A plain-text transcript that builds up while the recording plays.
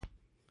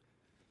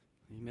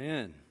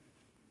Amen.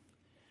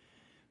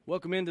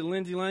 Welcome into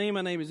Lindsay Lane.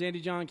 My name is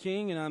Andy John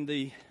King, and I'm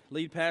the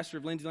lead pastor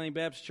of Lindsay Lane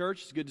Baptist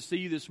Church. It's good to see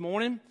you this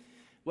morning.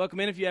 Welcome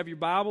in. If you have your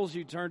Bibles,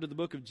 you turn to the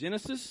book of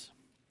Genesis.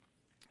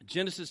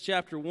 Genesis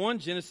chapter 1.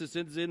 Genesis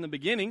is in the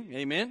beginning.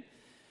 Amen.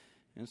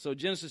 And so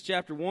Genesis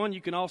chapter 1.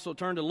 You can also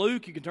turn to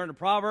Luke. You can turn to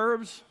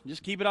Proverbs.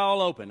 Just keep it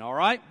all open, all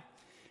right?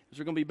 So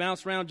we're going to be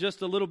bounced around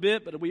just a little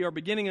bit, but we are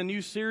beginning a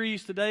new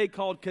series today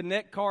called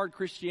Connect Card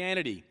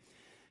Christianity.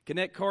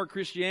 Connect Card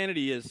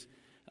Christianity is...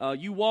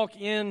 you walk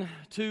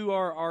into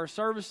our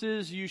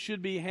services, you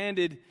should be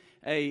handed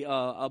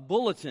a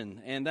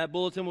bulletin, and that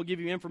bulletin will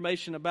give you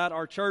information about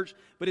our church.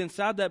 But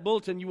inside that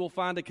bulletin, you will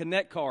find a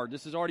Connect card.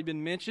 This has already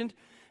been mentioned.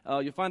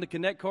 You'll find a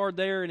Connect card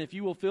there, and if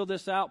you will fill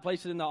this out,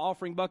 place it in the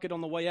offering bucket on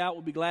the way out,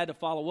 we'll be glad to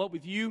follow up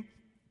with you.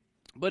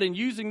 But in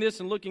using this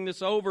and looking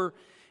this over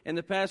in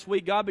the past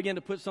week, God began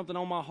to put something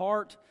on my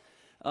heart.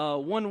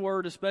 One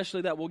word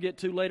especially that we'll get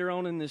to later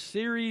on in this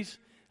series.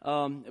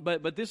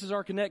 But this is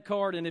our Connect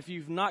card, and if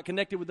you've not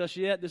connected with us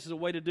yet, this is a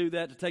way to do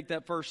that, to take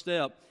that first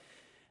step.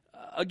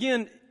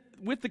 Again,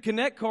 with the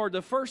Connect card,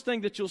 the first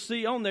thing that you'll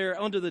see on there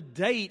under the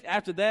date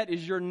after that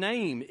is your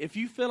name. If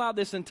you fill out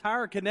this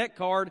entire Connect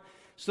card,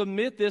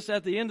 submit this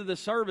at the end of the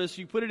service,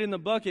 you put it in the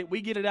bucket,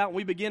 we get it out, and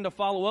we begin to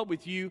follow up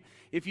with you.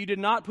 If you did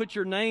not put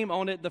your name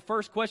on it, the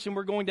first question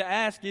we're going to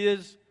ask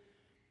is,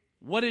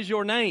 what is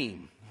your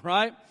name,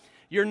 right?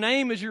 Your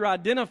name is your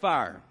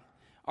identifier.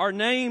 Our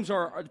names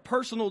are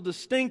personal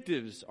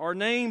distinctives. Our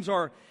names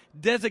are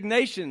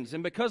designations,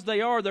 and because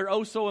they are, they're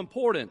oh so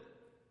important.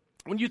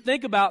 When you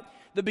think about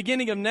the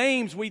beginning of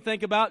names, we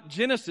think about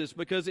Genesis,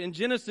 because in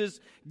Genesis,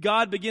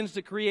 God begins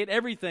to create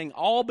everything.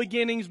 All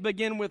beginnings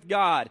begin with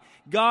God.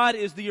 God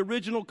is the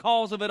original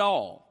cause of it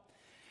all.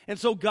 And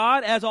so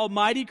God, as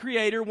Almighty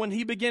Creator, when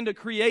He began to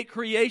create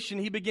creation,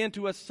 He began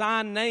to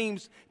assign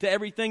names to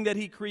everything that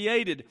He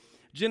created.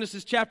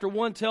 Genesis chapter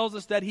 1 tells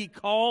us that He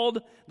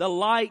called the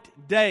light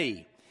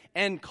day,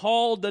 and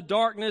called the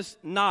darkness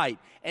night,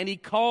 and He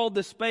called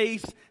the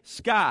space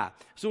sky.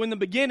 So in the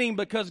beginning,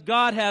 because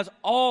God has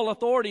all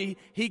authority,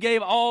 He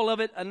gave all of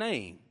it a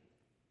name,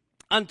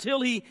 until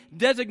He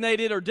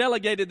designated or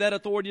delegated that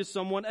authority to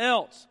someone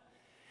else.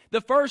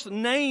 The first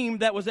name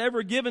that was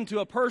ever given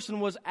to a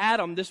person was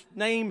Adam. This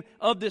name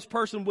of this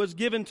person was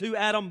given to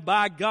Adam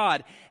by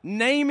God.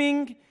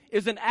 Naming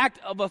is an act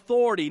of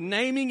authority.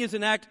 Naming is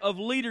an act of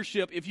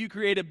leadership. If you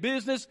create a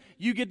business,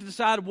 you get to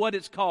decide what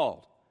it's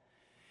called.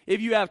 If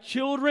you have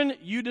children,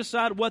 you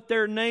decide what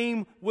their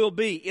name will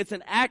be. It's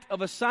an act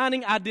of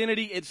assigning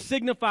identity. It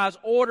signifies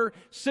order,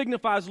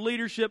 signifies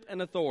leadership and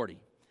authority.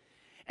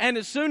 And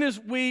as soon as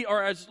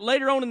as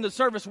later on in the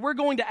service, we're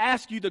going to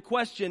ask you the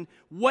question,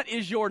 what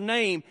is your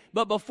name?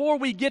 But before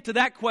we get to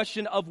that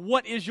question of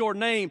what is your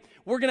name,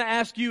 we're going to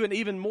ask you an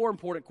even more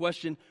important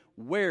question,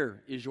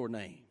 where is your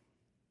name?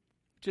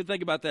 Just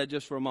think about that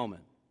just for a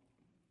moment.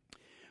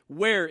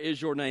 Where is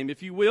your name?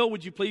 If you will,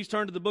 would you please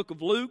turn to the book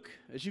of Luke,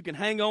 as you can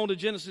hang on to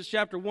Genesis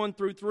chapter 1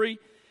 through 3.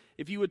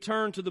 If you would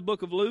turn to the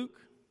book of Luke.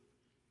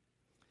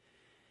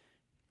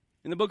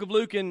 In the book of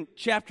Luke in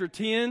chapter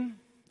 10,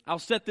 I'll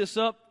set this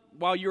up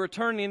while you're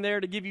turning there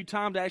to give you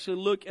time to actually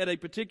look at a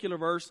particular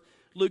verse,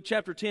 Luke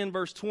chapter 10,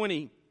 verse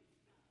 20.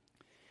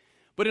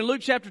 But in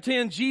Luke chapter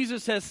 10,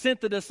 Jesus has sent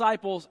the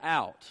disciples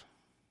out.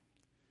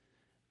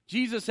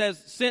 Jesus has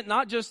sent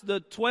not just the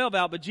 12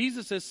 out, but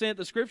Jesus has sent,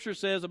 the scripture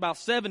says, about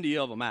 70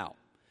 of them out.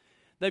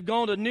 They've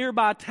gone to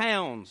nearby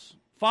towns,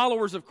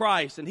 followers of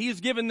Christ, and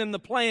He's given them the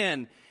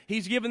plan.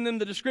 He's given them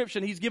the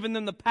description. He's given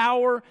them the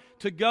power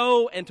to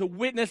go and to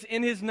witness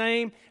in His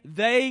name.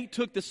 They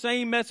took the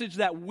same message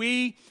that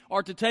we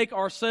are to take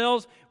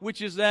ourselves,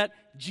 which is that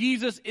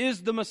Jesus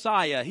is the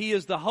Messiah. He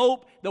is the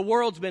hope the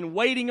world's been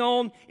waiting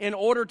on in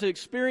order to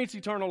experience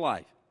eternal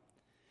life.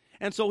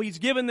 And so He's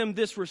given them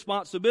this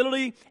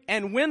responsibility.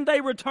 And when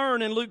they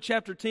return in Luke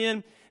chapter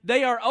 10,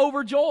 they are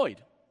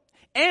overjoyed.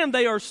 And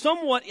they are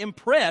somewhat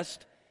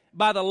impressed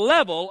by the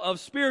level of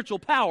spiritual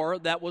power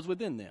that was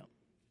within them.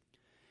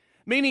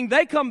 Meaning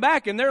they come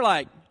back and they're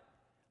like,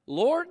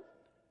 Lord,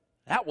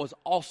 that was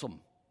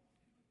awesome.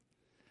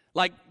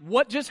 Like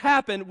what just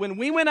happened when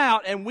we went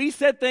out and we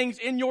said things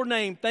in your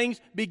name, things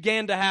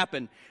began to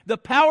happen. The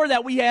power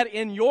that we had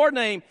in your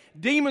name,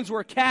 demons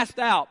were cast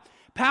out.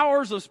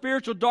 Powers of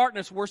spiritual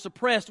darkness were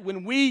suppressed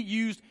when we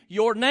used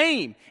your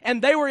name.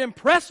 And they were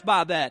impressed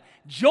by that,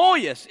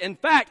 joyous, in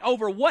fact,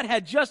 over what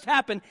had just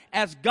happened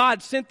as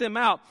God sent them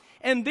out.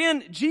 And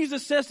then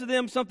Jesus says to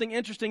them something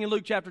interesting in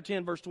Luke chapter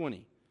 10, verse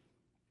 20.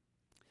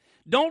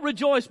 Don't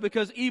rejoice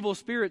because evil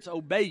spirits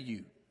obey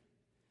you.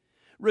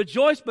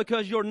 Rejoice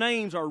because your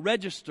names are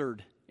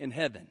registered in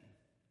heaven.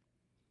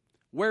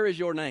 Where is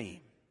your name?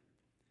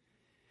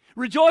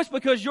 Rejoice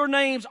because your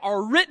names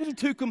are written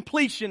to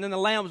completion in the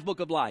Lamb's Book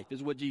of Life,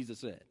 is what Jesus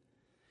said.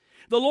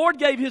 The Lord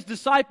gave His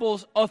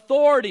disciples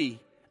authority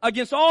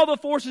against all the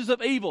forces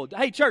of evil.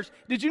 Hey, church,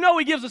 did you know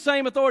He gives the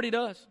same authority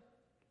to us?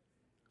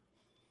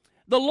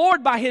 The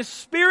Lord, by His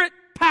Spirit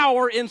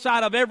power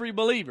inside of every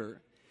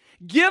believer,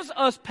 gives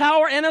us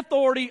power and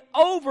authority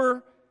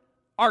over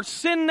our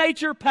sin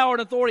nature, power,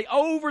 and authority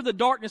over the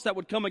darkness that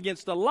would come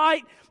against the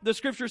light. The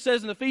Scripture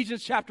says in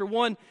Ephesians chapter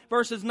 1,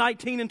 verses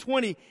 19 and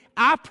 20,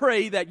 I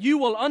pray that you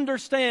will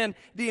understand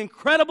the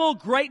incredible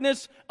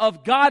greatness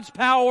of God's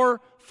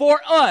power for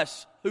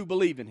us who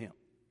believe in Him.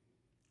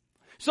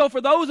 So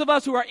for those of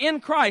us who are in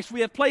Christ,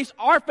 we have placed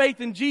our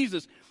faith in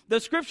Jesus. The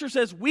Scripture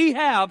says we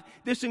have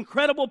this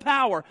incredible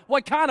power.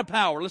 What kind of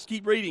power? Let's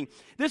keep reading.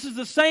 This is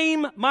the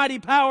same mighty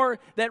power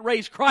that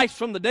raised Christ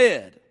from the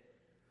dead.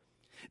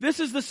 This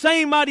is the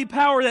same mighty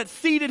power that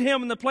seated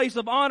Him in the place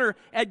of honor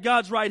at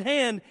God's right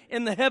hand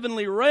in the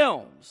heavenly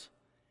realms.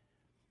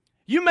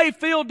 You may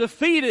feel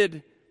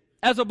defeated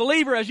as a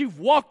believer as you've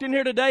walked in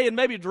here today and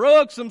maybe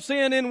drugged some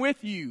sin in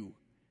with you.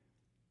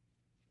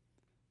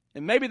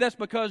 And maybe that's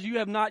because you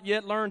have not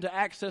yet learned to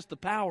access the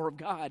power of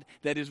God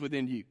that is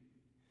within you.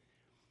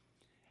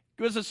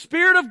 Because the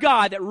Spirit of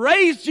God that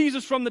raised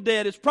Jesus from the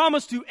dead is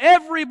promised to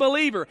every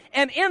believer,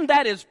 and in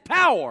that is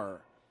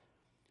power.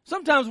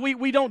 Sometimes we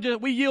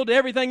yield to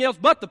everything else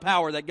but the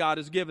power that God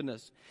has given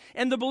us.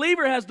 And the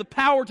believer has the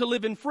power to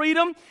live in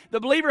freedom.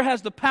 The believer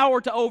has the power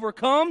to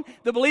overcome.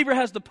 The believer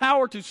has the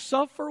power to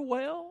suffer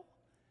well.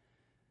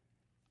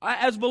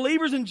 As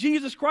believers in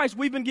Jesus Christ,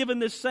 we've been given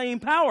this same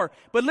power.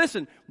 But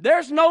listen,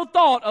 there's no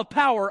thought of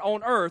power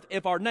on earth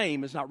if our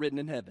name is not written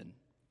in heaven.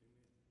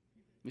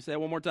 Let me say that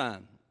one more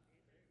time.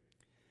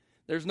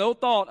 There's no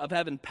thought of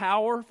having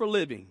power for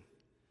living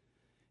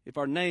if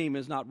our name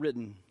is not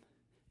written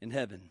in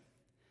heaven.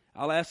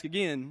 I'll ask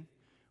again,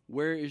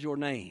 where is your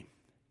name?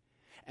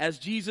 As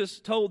Jesus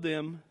told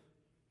them,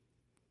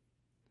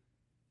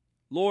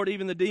 Lord,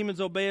 even the demons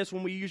obey us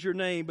when we use your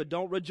name, but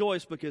don't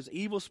rejoice because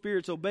evil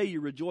spirits obey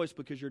you. Rejoice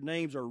because your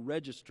names are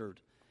registered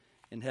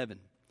in heaven.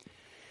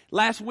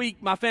 Last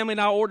week, my family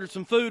and I ordered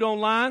some food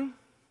online.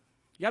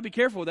 You got to be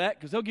careful with that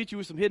because they'll get you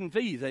with some hidden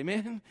fees,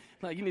 amen?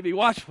 Like you need to be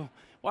watchful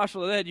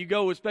of that. You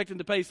go expecting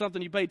to pay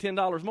something, you pay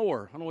 $10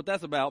 more. I don't know what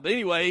that's about. But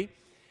anyway,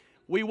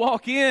 we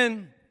walk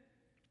in,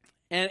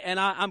 and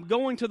I'm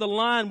going to the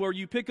line where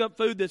you pick up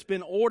food that's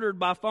been ordered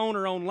by phone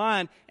or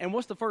online. And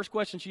what's the first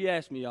question she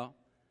asked me, y'all?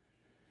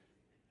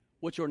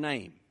 What's your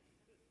name?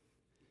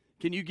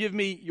 Can you give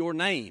me your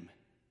name?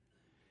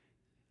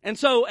 And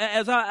so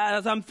as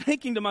I'm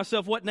thinking to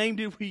myself, what name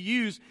did we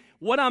use?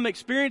 What I'm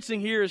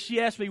experiencing here is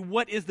she asked me,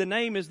 what is the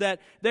name? Is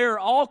that there are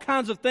all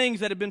kinds of things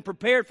that have been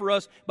prepared for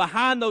us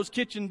behind those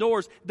kitchen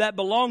doors that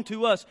belong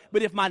to us.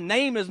 But if my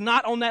name is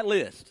not on that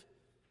list,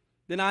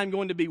 then I'm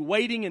going to be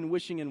waiting and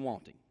wishing and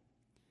wanting.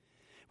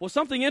 Well,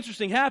 something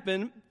interesting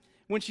happened.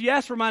 When she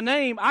asked for my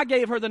name, I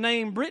gave her the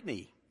name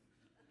Brittany.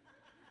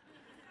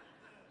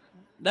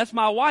 That's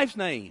my wife's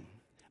name.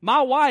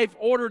 My wife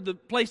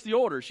placed the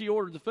order. She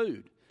ordered the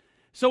food.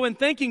 So in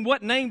thinking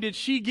what name did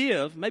she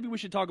give, maybe we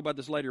should talk about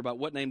this later about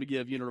what name to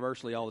give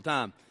universally all the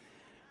time.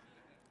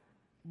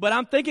 But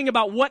I'm thinking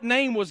about what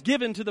name was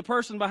given to the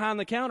person behind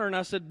the counter, and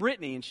I said,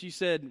 Brittany, and she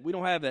said, we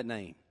don't have that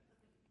name.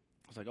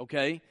 I was like,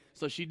 okay.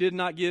 So she did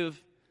not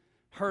give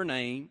her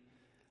name.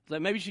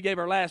 Like maybe she gave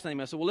her last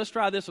name. I said, well, let's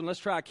try this one. Let's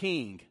try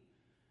King.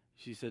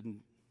 She said,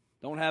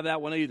 don't have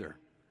that one either.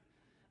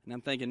 And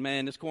I'm thinking,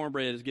 man, this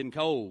cornbread is getting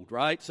cold,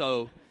 right?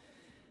 So,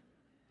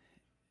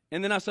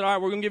 and then I said, all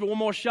right, we're going to give it one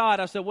more shot.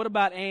 I said, what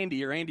about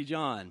Andy or Andy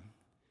John?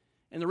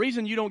 And the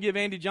reason you don't give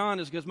Andy John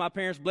is because my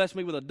parents blessed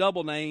me with a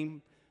double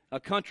name, a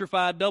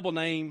countrified double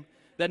name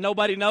that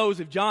nobody knows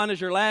if John is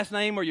your last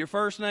name or your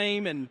first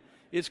name, and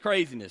it's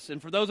craziness.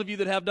 And for those of you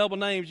that have double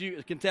names,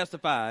 you can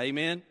testify,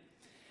 amen?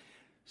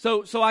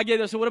 So I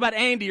said, what about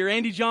Andy or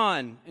Andy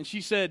John? And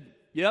she said,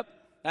 yep,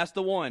 that's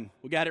the one.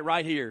 We got it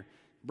right here.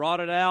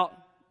 Brought it out,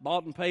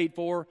 bought and paid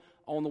for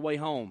on the way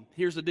home.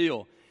 Here's the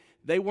deal.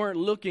 They weren't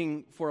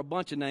looking for a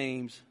bunch of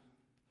names.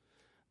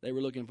 They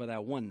were looking for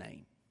that one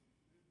name.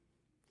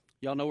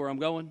 Y'all know where I'm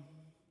going?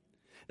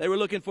 They were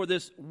looking for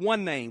this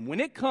one name. When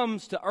it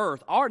comes to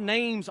earth, our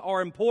names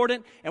are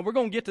important, and we're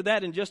going to get to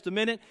that in just a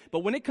minute. But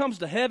when it comes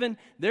to heaven,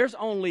 there's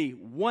only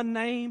one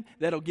name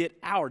that'll get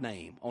our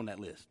name on that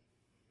list.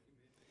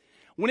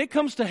 When it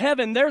comes to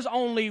heaven, there's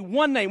only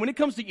one name. When it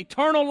comes to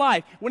eternal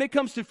life, when it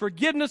comes to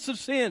forgiveness of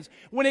sins,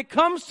 when it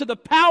comes to the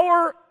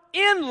power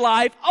in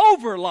life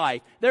over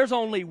life, there's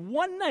only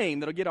one name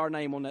that'll get our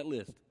name on that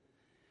list.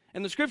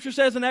 And the Scripture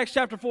says in Acts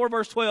chapter 4,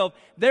 verse 12,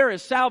 there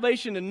is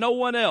salvation in no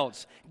one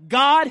else.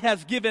 God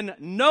has given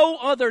no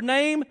other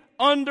name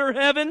under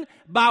heaven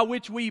by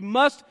which we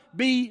must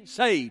be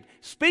saved.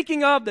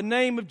 Speaking of the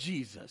name of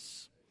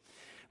Jesus.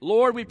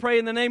 Lord, we pray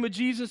in the name of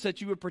Jesus that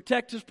you would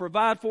protect us,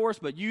 provide for us,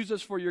 but use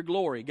us for your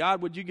glory.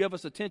 God, would you give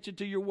us attention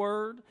to your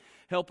word?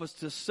 Help us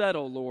to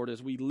settle, Lord,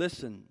 as we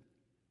listen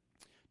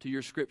to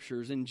your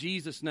scriptures. In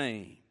Jesus'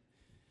 name,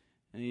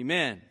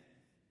 amen.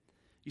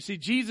 You see,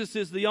 Jesus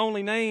is the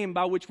only name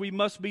by which we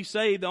must be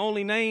saved, the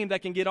only name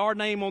that can get our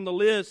name on the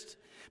list,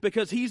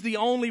 because he's the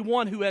only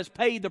one who has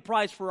paid the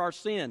price for our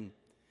sin.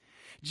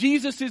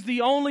 Jesus is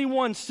the only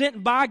one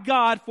sent by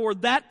God for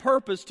that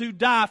purpose, to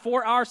die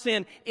for our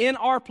sin in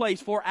our place,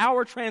 for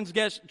our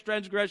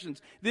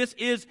transgressions. This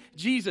is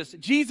Jesus.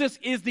 Jesus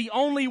is the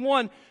only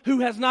one who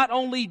has not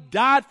only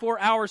died for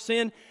our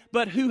sin,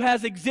 but who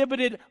has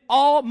exhibited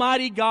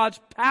Almighty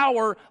God's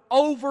power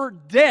over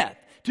death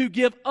to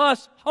give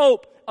us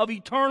hope of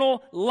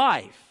eternal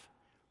life.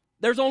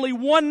 There's only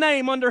one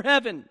name under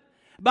heaven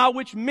by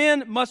which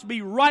men must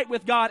be right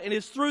with God, and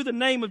it's through the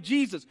name of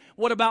Jesus.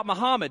 What about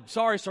Muhammad?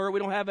 Sorry, sir, we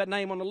don't have that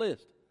name on the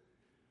list.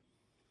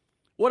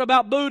 What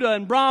about Buddha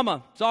and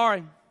Brahma?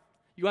 Sorry,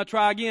 you got to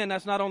try again,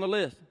 that's not on the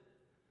list.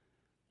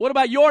 What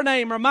about your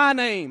name or my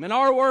name and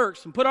our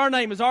works? And put our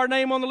name. Is our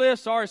name on the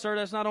list? Sorry, sir,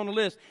 that's not on the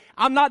list.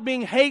 I'm not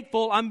being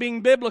hateful, I'm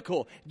being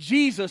biblical.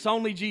 Jesus,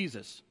 only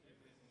Jesus.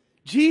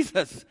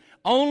 Jesus,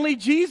 only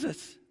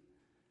Jesus.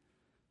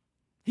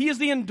 He is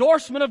the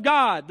endorsement of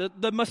God,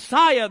 the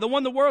Messiah, the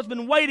one the world's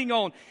been waiting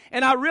on.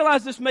 And I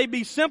realize this may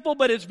be simple,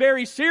 but it's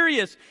very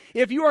serious.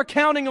 If you are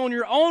counting on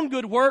your own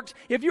good works,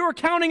 if you are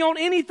counting on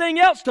anything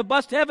else to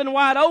bust heaven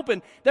wide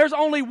open, there's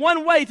only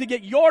one way to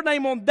get your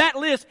name on that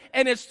list,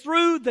 and it's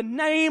through the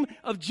name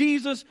of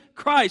Jesus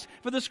Christ.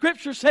 For the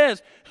Scripture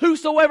says,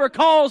 whosoever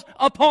calls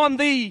upon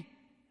the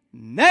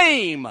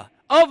name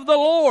of the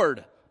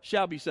Lord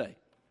shall be saved.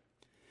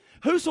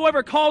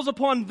 Whosoever calls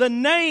upon the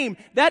name,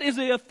 that is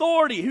the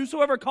authority.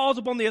 Whosoever calls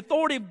upon the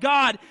authority of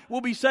God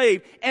will be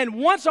saved. And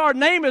once our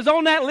name is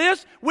on that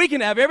list, we can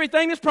have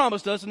everything that's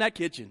promised us in that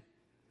kitchen.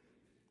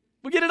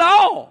 We get it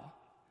all.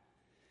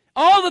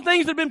 All the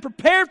things that have been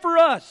prepared for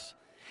us.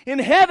 In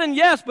heaven,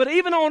 yes, but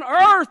even on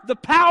earth, the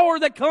power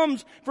that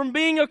comes from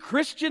being a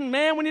Christian,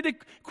 man, we need to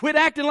quit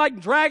acting like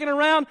dragging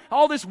around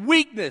all this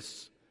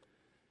weakness.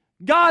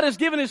 God has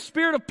given His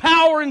Spirit of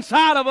power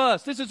inside of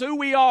us. This is who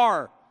we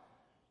are.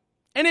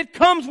 And it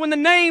comes when the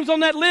name's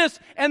on that list.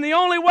 And the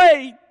only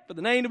way for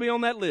the name to be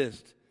on that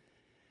list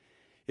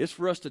is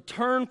for us to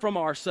turn from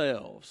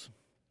ourselves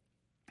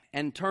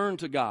and turn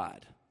to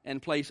God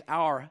and place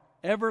our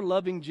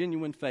ever-loving,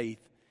 genuine faith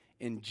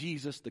in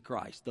Jesus the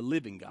Christ, the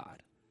living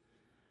God.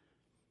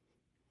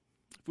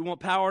 If we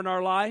want power in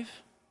our life,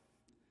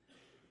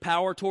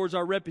 power towards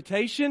our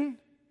reputation,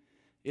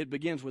 it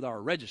begins with our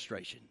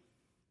registration.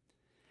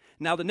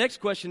 Now the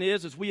next question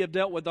is, as we have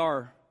dealt with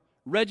our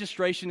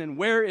registration and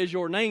where is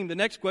your name, the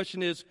next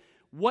question is,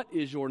 what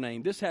is your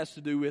name? This has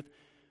to do with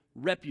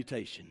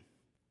reputation.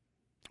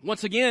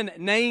 Once again,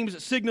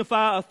 names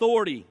signify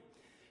authority.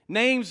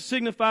 Names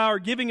signify our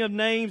giving of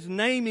names.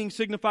 Naming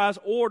signifies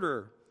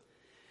order.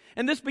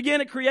 And this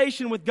began at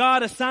creation with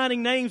God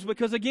assigning names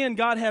because, again,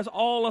 God has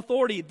all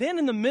authority. Then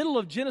in the middle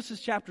of Genesis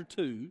chapter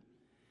 2,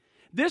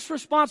 this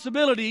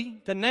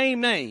responsibility to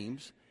name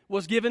names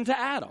was given to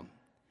Adam.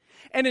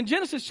 And in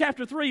Genesis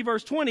chapter 3,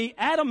 verse 20,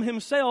 Adam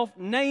himself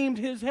named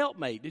his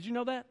helpmate. Did you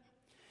know that?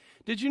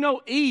 Did you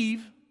know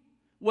Eve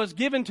was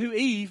given to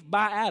Eve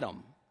by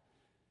Adam?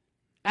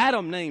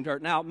 Adam named her.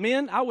 Now,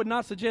 men, I would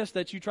not suggest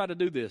that you try to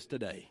do this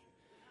today.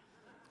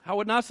 I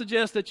would not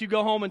suggest that you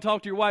go home and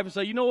talk to your wife and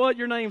say, you know what,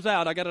 your name's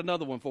out. I got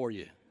another one for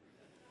you.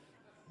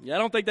 Yeah, I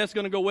don't think that's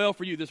going to go well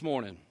for you this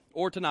morning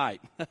or tonight.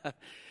 All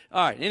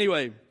right,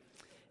 anyway,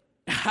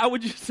 I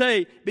would just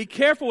say be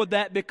careful with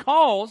that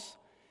because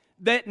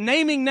that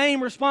naming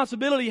name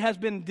responsibility has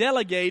been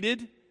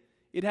delegated.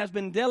 It has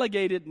been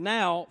delegated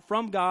now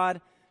from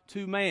God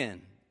to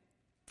man.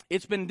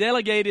 It's been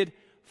delegated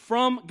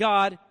from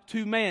God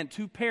to man,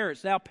 to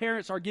parents. Now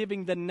parents are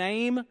giving the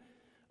name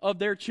of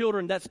their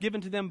children that's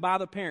given to them by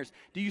the parents.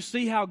 Do you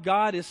see how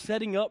God is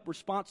setting up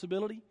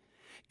responsibility?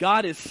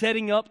 God is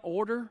setting up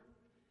order.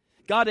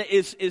 God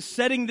is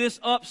setting this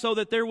up so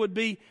that there would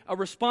be a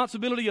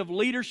responsibility of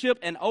leadership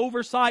and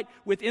oversight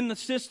within the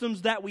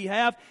systems that we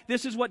have.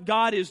 This is what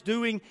God is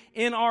doing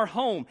in our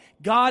home.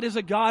 God is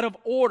a God of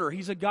order.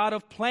 He's a God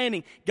of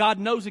planning. God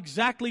knows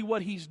exactly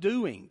what He's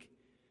doing.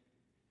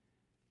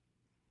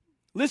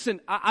 Listen,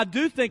 I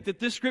do think that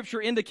this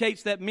scripture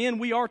indicates that men,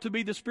 we are to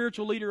be the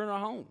spiritual leader in our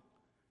home.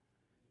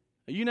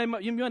 You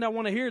may not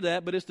want to hear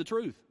that, but it's the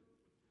truth.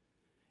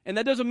 And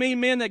that doesn't mean,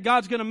 men, that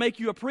God's going to make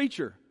you a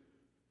preacher.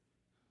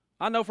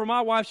 I know for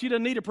my wife, she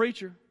doesn't need a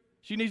preacher.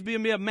 She needs to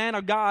be a man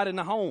of God in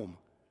the home.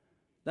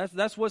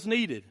 That's what's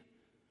needed.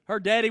 Her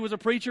daddy was a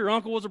preacher. Her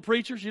uncle was a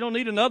preacher. She don't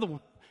need another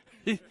one.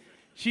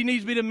 She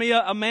needs to be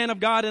a man of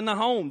God in the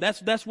home.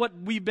 That's what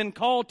we've been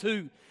called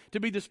to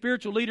be the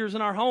spiritual leaders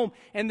in our home.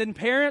 And then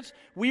parents,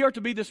 we are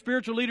to be the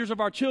spiritual leaders of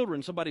our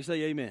children. Somebody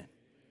say amen.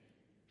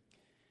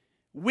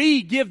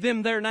 We give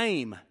them their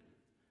name.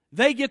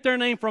 They get their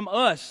name from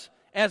us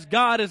as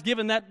God has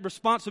given that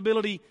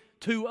responsibility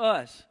to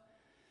us.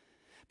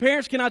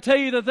 Parents, can I tell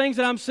you the things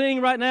that I'm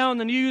seeing right now in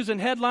the news and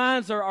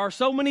headlines? There are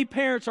so many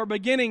parents are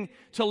beginning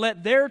to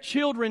let their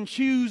children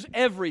choose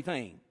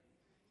everything.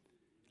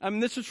 I mean,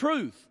 this is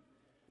truth.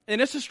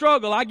 And it's a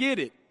struggle. I get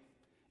it.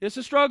 It's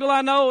a struggle,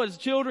 I know. As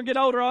children get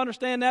older, I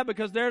understand that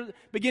because they're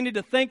beginning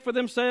to think for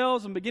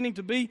themselves and beginning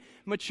to be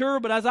mature.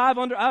 But as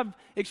I've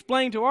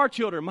explained to our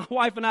children, my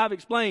wife and I have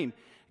explained,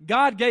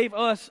 God gave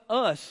us.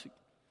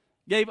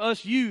 gave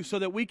us you so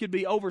that we could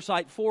be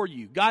oversight for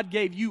you. God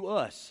gave you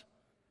us.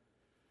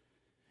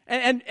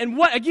 And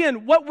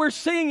what we're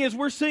seeing is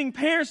we're seeing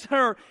parents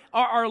that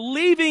are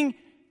leaving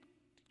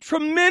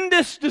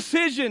tremendous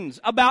decisions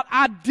about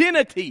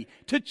identity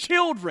to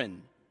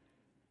children.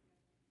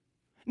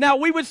 Now,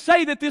 we would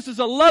say that this is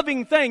a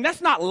loving thing.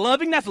 That's not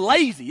loving, that's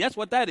lazy. That's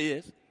what that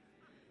is.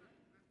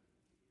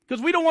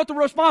 Because we don't want the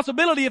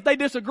responsibility if they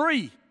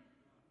disagree.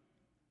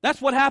 That's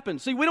what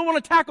happens. See, we don't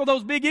want to tackle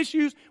those big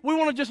issues. We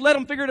want to just let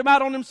them figure it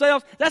out on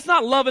themselves. That's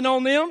not loving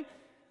on them.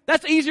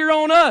 That's easier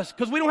on us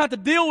because we don't have to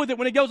deal with it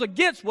when it goes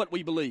against what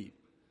we believe.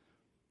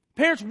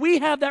 Parents, we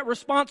have that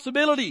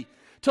responsibility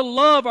to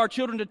love our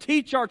children, to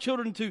teach our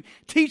children, to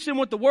teach them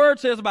what the Word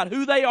says about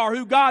who they are,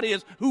 who God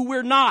is, who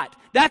we're not.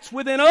 That's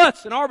within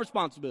us and our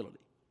responsibility.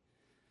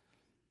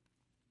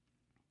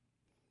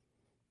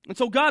 And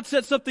so God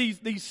sets up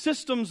these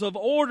systems of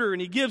order,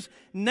 and He gives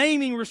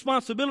naming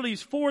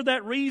responsibilities for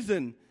that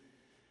reason.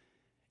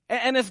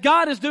 And as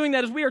God is doing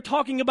that, as we are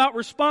talking about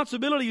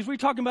responsibilities, we're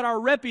talking about our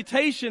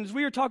reputations,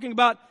 we are talking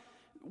about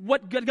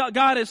what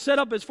God has set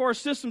up as far as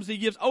systems. He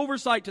gives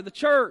oversight to the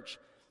church.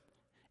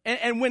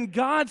 And when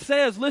God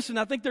says, listen,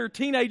 I think there are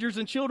teenagers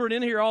and children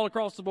in here all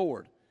across the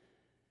board.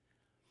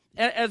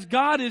 As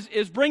God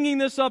is bringing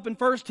this up in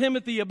 1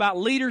 Timothy about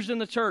leaders in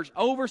the church,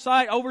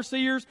 oversight,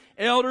 overseers,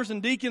 elders,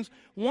 and deacons,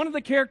 one of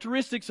the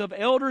characteristics of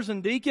elders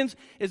and deacons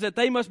is that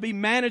they must be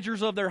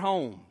managers of their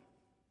home.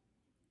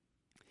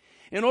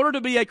 In order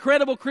to be a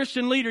credible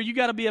Christian leader, you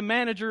got to be a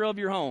manager of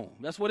your home.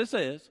 That's what it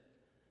says.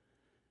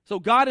 So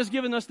God has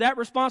given us that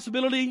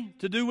responsibility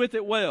to do with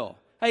it well.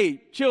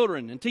 Hey,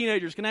 children and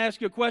teenagers, can I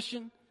ask you a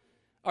question?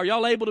 Are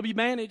y'all able to be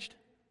managed?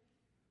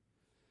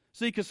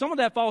 See, because some of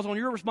that falls on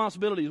your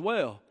responsibility as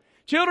well.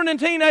 Children and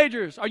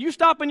teenagers, are you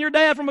stopping your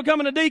dad from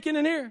becoming a deacon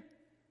in here?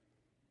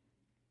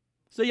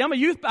 See, I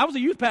was a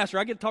youth pastor.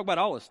 I get to talk about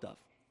all this stuff.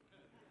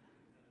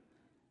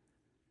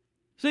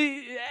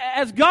 See,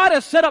 as God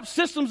has set up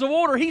systems of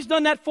order, He's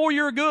done that for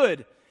your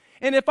good.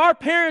 And if our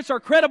parents are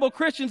credible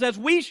Christians, as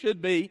we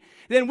should be,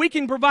 then we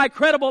can provide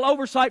credible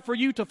oversight for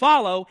you to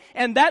follow,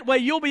 and that way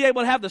you'll be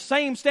able to have the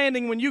same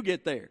standing when you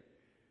get there.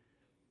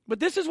 But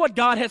this is what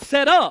God has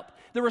set up.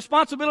 The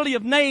responsibility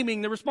of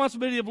naming, the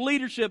responsibility of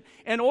leadership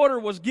and order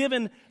was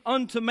given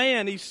unto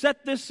man. He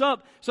set this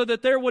up so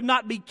that there would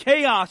not be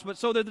chaos, but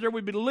so that there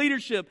would be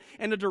leadership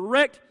and a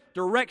direct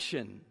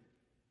direction.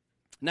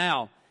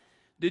 Now,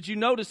 did you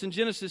notice in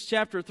Genesis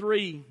chapter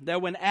 3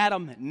 that when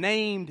Adam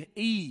named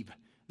Eve,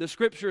 the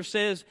Scripture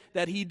says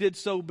that he did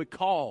so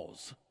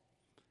because?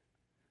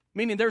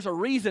 Meaning there's a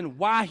reason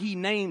why he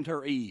named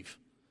her Eve.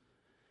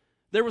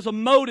 There was a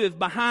motive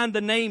behind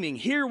the naming.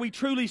 Here we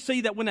truly see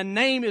that when a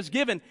name is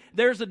given,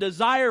 there's a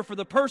desire for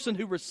the person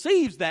who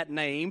receives that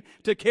name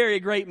to carry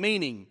great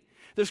meaning.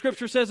 The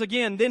Scripture says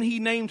again, then he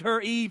named her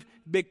Eve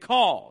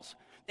because.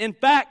 In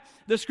fact,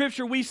 the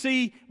Scripture we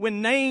see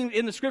in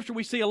the Scripture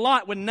we see a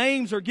lot, when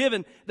names are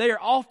given, they are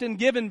often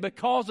given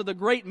because of the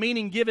great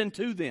meaning given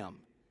to them.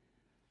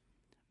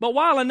 But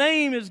while a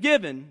name is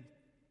given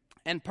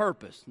and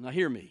purpose, now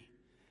hear me.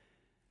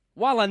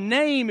 While a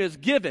name is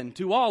given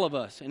to all of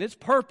us and its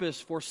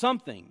purpose for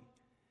something,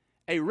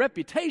 a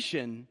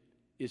reputation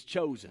is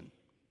chosen.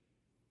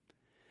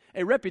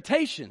 A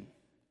reputation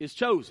is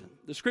chosen.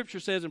 The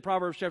Scripture says in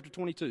Proverbs chapter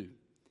 22.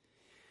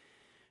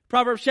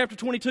 Proverbs chapter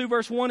 22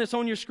 verse 1, it's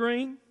on your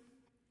screen.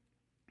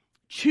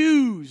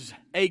 Choose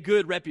a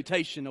good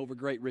reputation over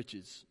great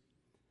riches.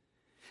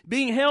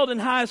 Being held in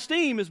high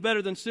esteem is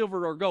better than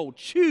silver or gold.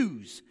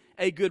 Choose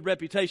a good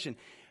reputation.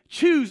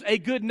 Choose a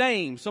good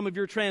name, some of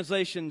your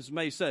translations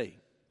may say.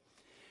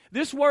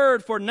 This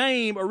word for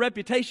name or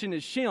reputation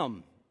is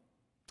Shem.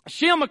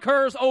 Shem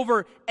occurs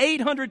over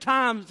 800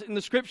 times in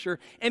the Scripture,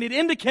 and it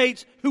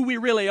indicates who we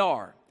really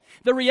are.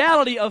 The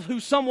reality of who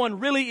someone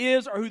really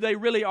is or who they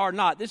really are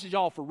not. This is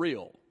all for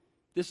real.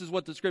 This is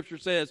what the Scripture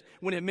says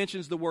when it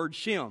mentions the word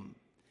Shem.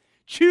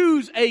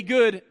 Choose a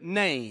good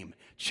name.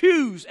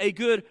 Choose a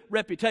good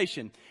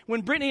reputation.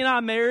 When Brittany and I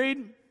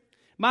married,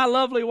 my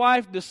lovely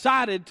wife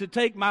decided to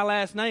take my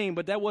last name,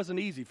 but that wasn't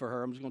easy for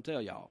her. I'm just going to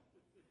tell y'all.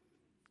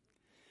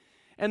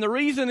 And the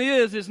reason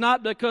is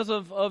not because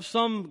of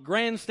some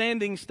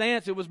grandstanding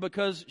stance. It was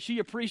because she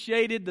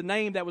appreciated the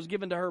name that was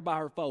given to her by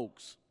her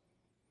folks.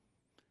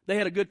 They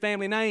had a good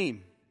family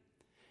name.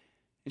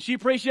 And she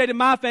appreciated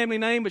my family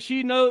name, but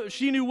she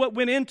knew what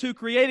went into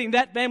creating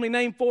that family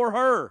name for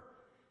her.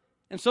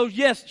 And so,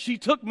 yes, she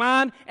took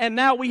mine, and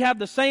now we have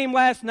the same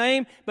last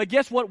name, but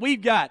guess what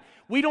we've got?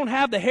 We don't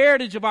have the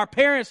heritage of our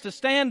parents to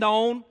stand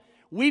on.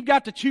 We've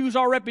got to choose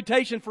our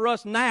reputation for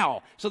us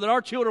now so that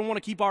our children want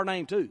to keep our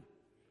name too.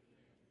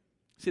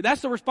 See,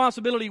 that's the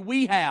responsibility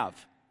we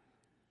have.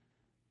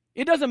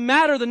 It doesn't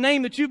matter the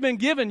name that you've been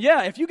given.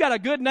 Yeah, if you got a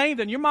good name,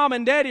 then your mom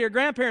and daddy or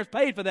grandparents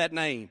paid for that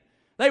name.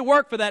 They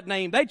worked for that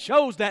name. They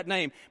chose that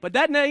name. But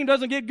that name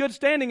doesn't get good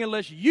standing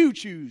unless you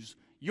choose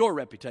your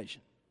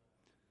reputation.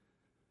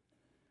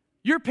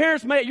 Your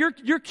parents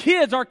your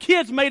kids, our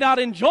kids may not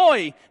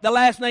enjoy the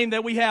last name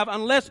that we have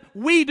unless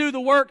we do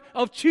the work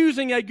of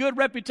choosing a good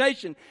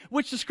reputation,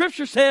 which the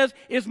Scripture says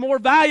is more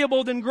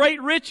valuable than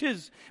great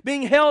riches.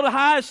 Being held in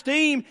high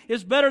esteem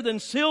is better than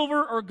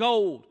silver or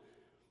gold.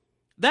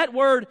 That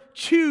word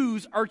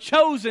choose or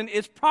chosen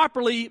is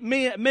properly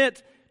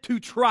meant to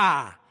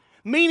try.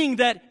 Meaning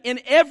that in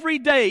every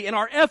day, in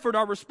our effort,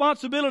 our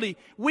responsibility,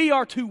 we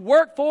are to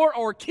work for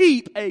or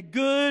keep a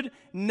good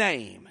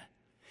name.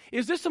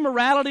 Is this a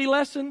morality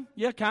lesson?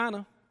 Yeah, kind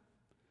of.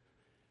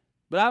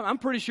 But I'm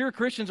pretty sure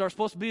Christians are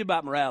supposed to be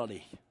about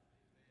morality.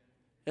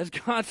 As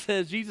God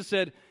says, Jesus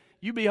said,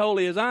 you be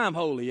holy as I am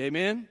holy.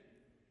 Amen?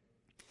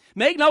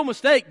 Make no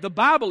mistake, the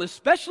Bible,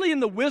 especially in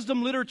the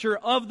wisdom literature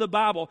of the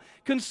Bible,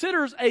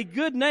 considers a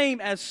good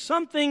name as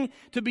something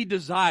to be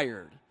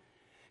desired.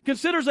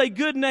 Considers a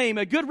good name,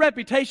 a good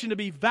reputation to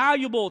be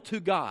valuable to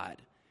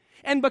God.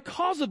 And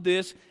because of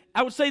this,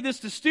 I would say this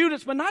to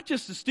students, but not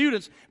just to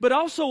students, but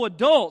also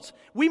adults.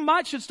 We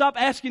should stop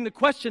asking the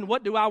question,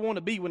 what do I want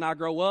to be when I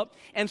grow up?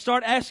 And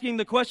start asking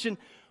the question,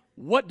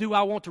 what do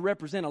I want to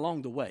represent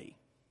along the way?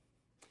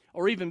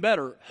 Or even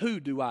better,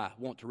 who do I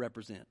want to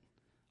represent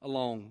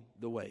along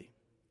the way?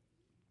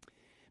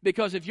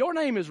 Because if your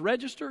name is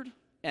registered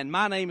and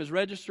my name is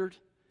registered,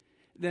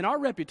 then our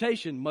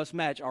reputation must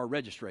match our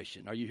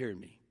registration. Are you hearing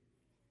me?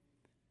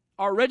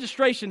 Our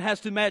registration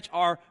has to match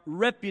our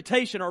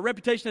reputation. Our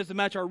reputation has to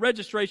match our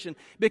registration.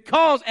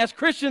 Because as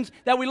Christians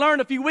that we learned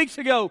a few weeks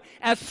ago,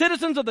 as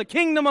citizens of the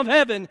kingdom of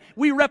heaven,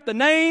 we rep the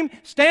name,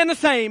 stand the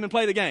same, and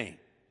play the game.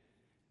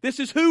 This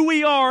is who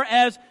we are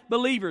as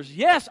believers.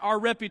 Yes, our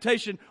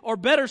reputation, or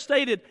better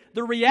stated,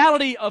 the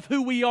reality of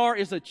who we are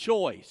is a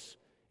choice.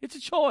 It's a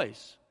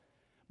choice.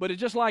 But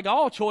it's just like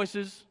all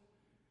choices,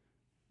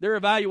 they're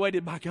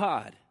evaluated by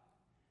God.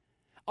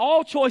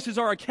 All choices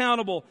are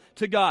accountable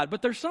to God.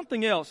 But there's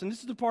something else, and this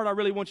is the part I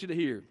really want you to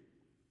hear.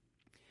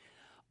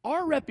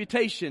 Our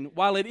reputation,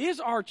 while it is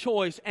our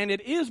choice and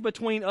it is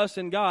between us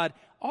and God,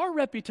 our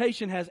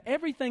reputation has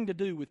everything to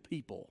do with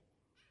people.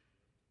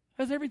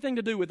 It has everything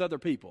to do with other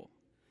people.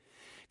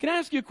 Can I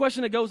ask you a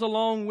question that goes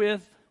along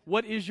with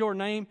what is your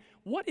name?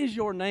 What is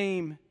your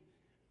name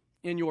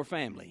in your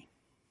family?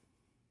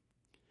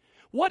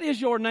 What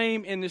is your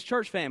name in this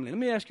church family? Let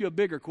me ask you a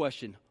bigger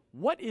question.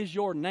 What is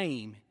your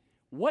name?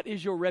 What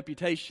is your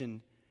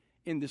reputation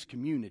in this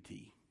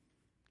community?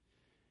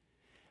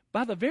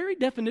 By the very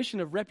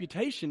definition of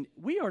reputation,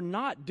 we are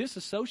not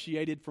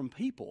disassociated from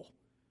people.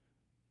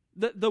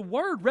 The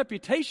word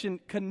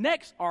reputation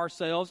connects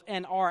ourselves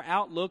and our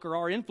outlook or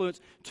our influence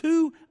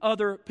to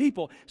other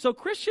people. So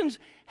Christians,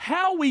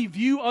 how we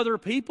view other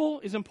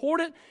people is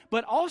important,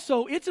 but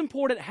also it's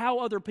important how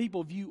other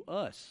people view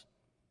us.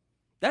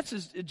 That's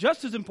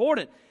just as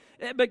important.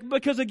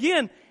 Because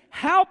again,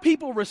 how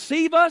people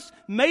receive us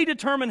may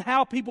determine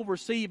how people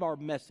receive our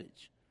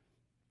message.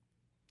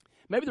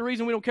 Maybe the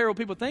reason we don't care what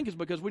people think is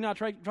because we're not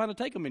trying to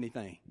take them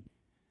anything.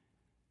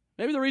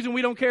 Maybe the reason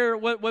we don't care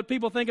what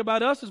people think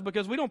about us is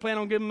because we don't plan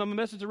on giving them a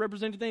message that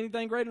represents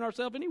anything greater than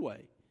ourselves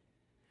anyway.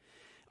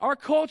 Our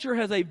culture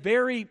has a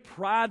very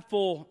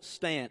prideful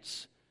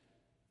stance.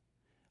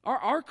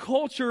 Our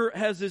culture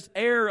has this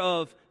air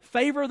of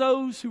favor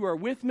those who are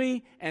with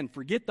me and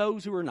forget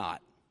those who are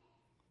not.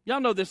 Y'all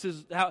know this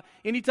is how,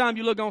 anytime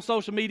you look on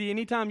social media,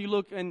 anytime you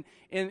look in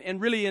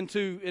really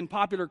in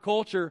popular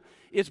culture,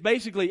 it's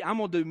basically, I'm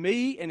going to do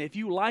me, and if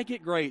you like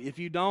it, great. If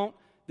you don't,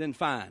 then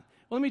fine.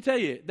 Well, let me tell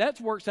you, that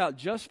works out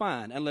just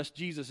fine unless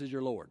Jesus is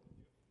your Lord.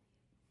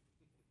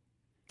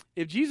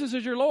 If Jesus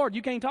is your Lord,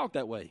 you can't talk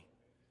that way.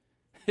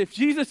 If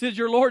Jesus is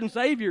your Lord and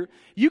Savior,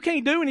 you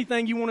can't do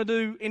anything you want to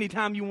do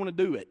anytime you want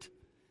to do it.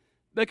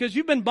 Because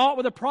you've been bought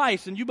with a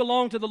price and you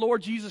belong to the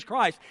Lord Jesus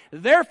Christ.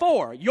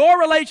 Therefore, your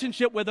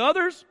relationship with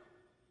others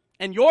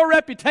and your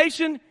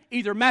reputation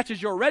either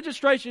matches your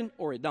registration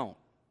or it don't.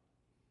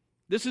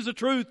 This is the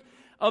truth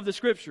of the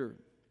Scripture.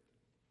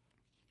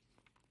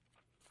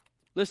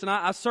 Listen,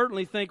 I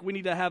certainly think we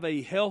need to have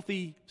a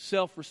healthy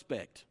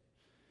self-respect.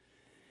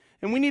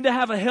 And we need to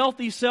have a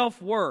healthy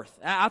self-worth.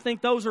 I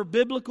think those are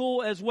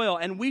biblical as well.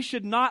 And we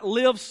should not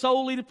live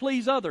solely to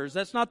please others.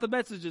 That's not the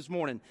message this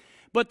morning.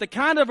 But the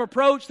kind of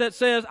approach that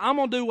says, I'm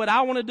going to do what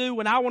I want to do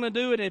when I want to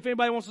do it, and if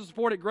anybody wants to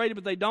support it, great. But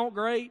if they don't,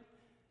 great.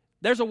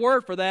 There's a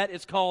word for that.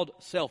 It's called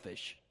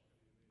selfish.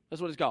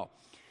 That's what it's called.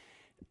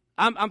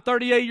 I'm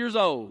 38 years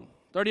old.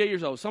 38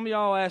 years old. Some of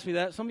y'all ask me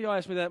that. Some of y'all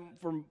ask me that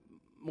for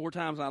more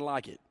times than I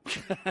like it.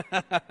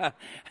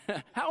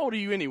 How old are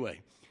you anyway?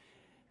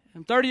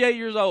 I'm 38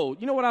 years old.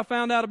 You know what I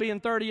found out of being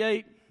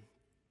 38?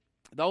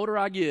 The older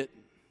I get,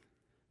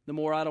 the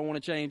more I don't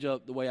want to change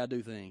up the way I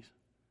do things.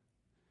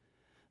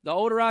 The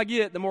older I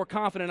get, the more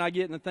confident I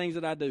get in the things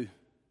that I do.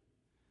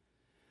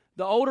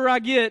 The older I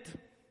get,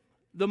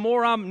 the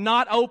more I'm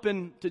not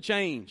open to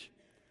change.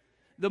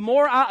 The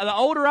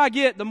older I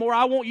get, the more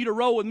I want you to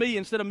roll with me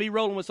instead of me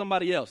rolling with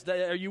somebody else.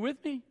 Are you with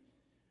me?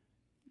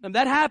 And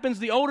that happens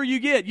the older you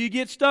get. You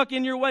get stuck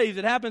in your ways.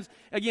 It happens,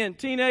 again,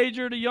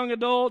 teenager to young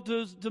adult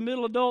to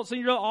middle adult,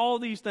 senior adult, all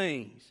these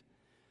things.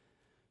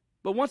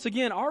 But once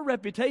again, our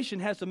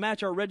reputation has to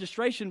match our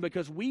registration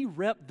because we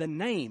rep the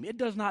name. It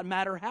does not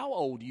matter how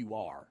old you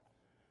are.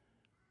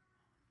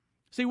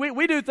 See,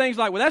 we do things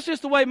like, well, that's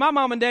just the way my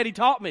mom and daddy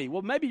taught me.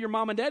 Well, maybe your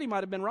mom and daddy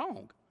might have been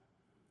wrong.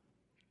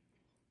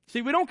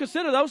 See, we don't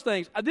consider those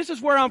things. This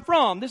is where I'm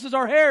from. This is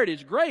our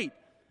heritage. Great.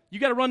 You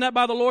got to run that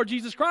by the Lord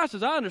Jesus Christ,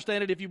 as I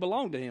understand it, if you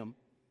belong to Him.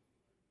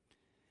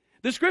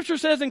 The Scripture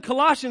says in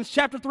Colossians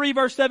chapter 3,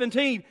 verse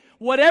 17,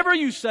 whatever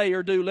you say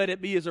or do, let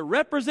it be as a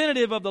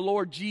representative of the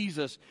Lord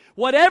Jesus.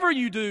 Whatever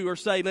you do or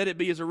say, let it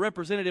be as a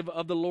representative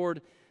of the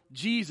Lord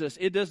Jesus.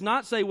 It does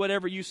not say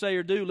whatever you say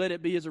or do, let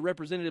it be as a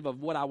representative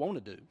of what I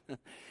want to do.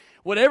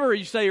 Whatever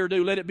you say or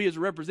do, let it be as a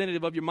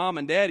representative of your mom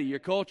and daddy, your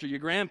culture, your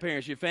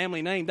grandparents, your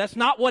family name. That's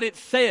not what it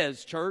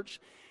says, church.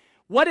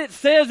 What it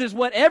says is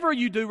whatever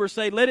you do or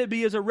say, let it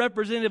be as a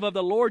representative of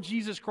the Lord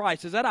Jesus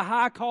Christ. Is that a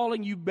high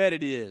calling? You bet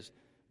it is.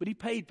 But He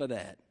paid for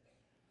that.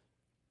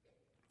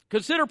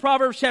 Consider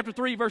Proverbs chapter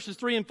 3, verses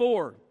 3 and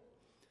 4.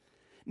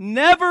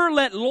 Never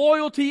let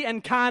loyalty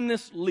and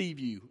kindness leave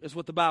you, is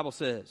what the Bible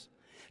says.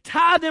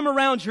 Tie them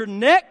around your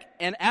neck,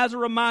 and as a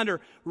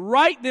reminder,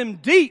 write them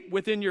deep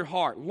within your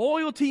heart.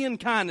 Loyalty and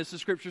kindness, the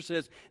Scripture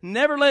says.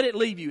 Never let it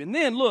leave you. And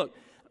then, look,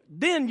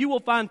 then you will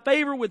find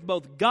favor with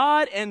both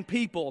God and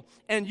people,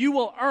 and you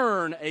will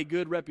earn a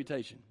good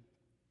reputation.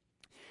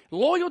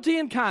 Loyalty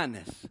and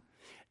kindness.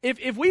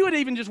 If we would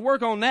even just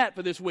work on that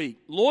for this week,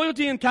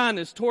 loyalty and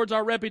kindness towards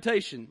our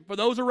reputation, for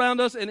those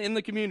around us and in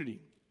the community.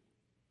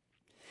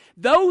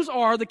 Those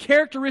are the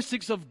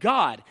characteristics of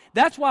God.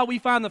 That's why we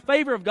find the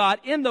favor of God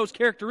in those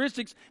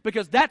characteristics,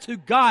 because that's who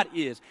God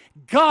is.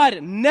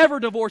 God never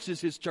divorces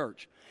His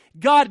church.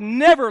 God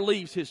never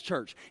leaves His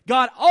church.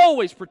 God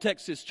always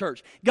protects His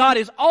church. God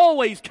is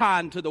always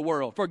kind to the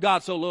world, for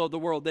God so loved the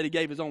world that He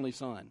gave His only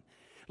Son.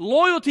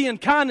 Loyalty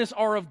and kindness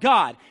are of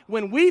God.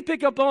 When we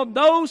pick up on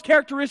those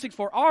characteristics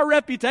for our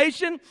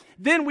reputation,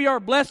 then we are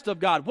blessed of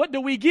God. What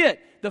do we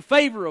get? The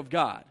favor of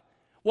God.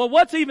 Well,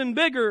 what's even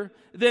bigger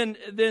than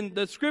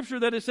the scripture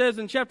that it says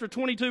in chapter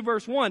 22,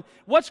 verse 1?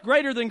 What's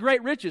greater than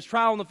great riches?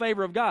 Trial in the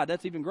favor of God.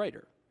 That's even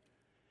greater.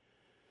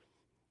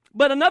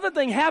 But another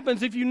thing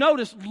happens if you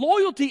notice,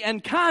 loyalty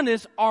and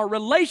kindness are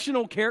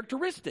relational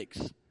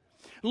characteristics.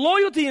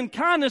 Loyalty and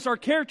kindness are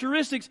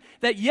characteristics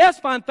that, yes,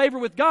 find favor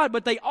with God,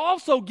 but they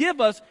also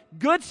give us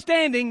good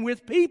standing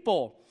with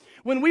people.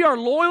 When we are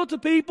loyal to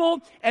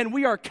people and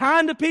we are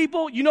kind to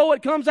people, you know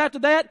what comes after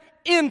that?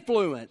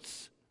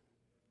 Influence.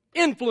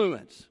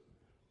 Influence.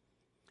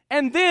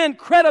 And then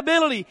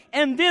credibility,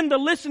 and then the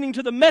listening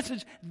to the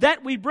message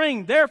that we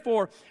bring.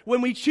 Therefore,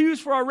 when we choose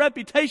for our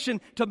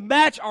reputation to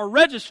match our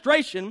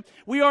registration,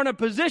 we are in a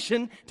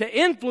position to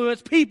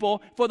influence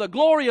people for the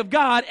glory of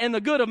God and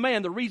the good of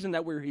man, the reason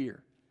that we're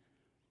here.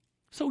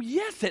 So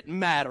yes, it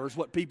matters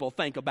what people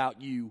think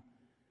about you.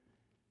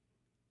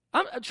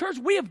 Church,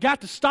 we have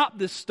got to stop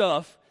this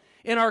stuff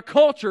in our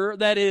culture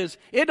that is,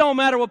 it don't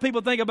matter what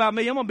people think about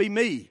me, I'm going to be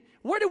me.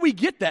 Where do we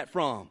get that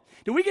from?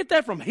 Do we get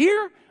that from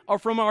here or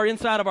from our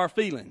inside of our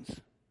feelings?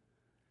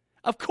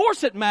 Of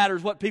course it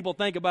matters what people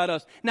think about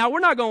us. Now, we're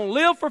not going to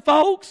live for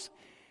folks,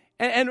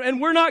 and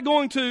we're not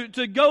going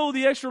to go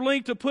the extra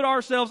length to put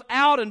ourselves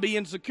out and be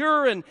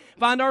insecure and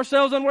find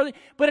ourselves unworthy.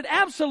 But it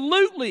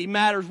absolutely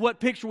matters what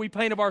picture we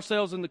paint of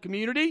ourselves in the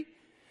community,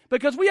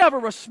 because we have a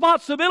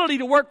responsibility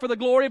to work for the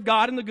glory of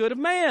God and the good of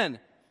man.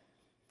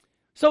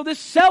 So this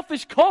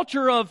selfish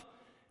culture of,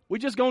 we're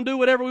just going to do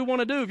whatever we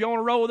want to do. If you want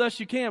to roll with us,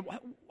 you can.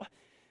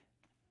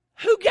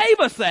 Who gave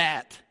us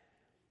that?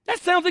 That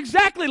sounds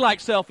exactly like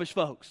selfish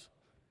folks.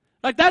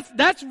 Like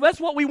that's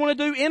what we want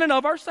to do in and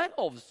of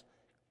ourselves.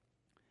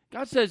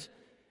 God says,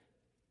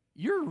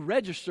 you're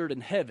registered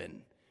in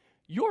heaven.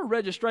 Your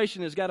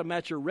registration has got to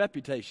match your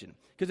reputation.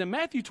 Because in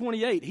Matthew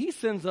 28, He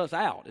sends us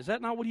out. Is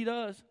that not what He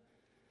does?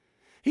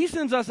 He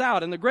sends us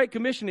out in the Great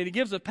Commission, and He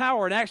gives us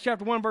power in Acts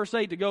chapter 1, verse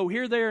 8 to go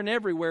here, there, and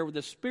everywhere with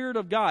the Spirit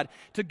of God,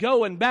 to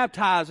go and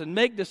baptize and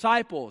make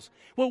disciples.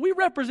 Well, we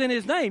represent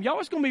His name. Y'all,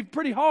 it's going to be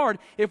pretty hard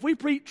if we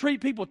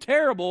treat people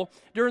terrible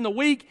during the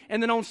week,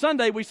 and then on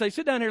Sunday we say,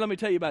 sit down here, let me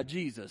tell you about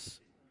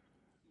Jesus.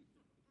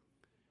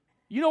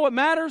 You know what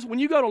matters? When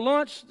you go to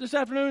lunch this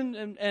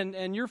afternoon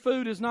and your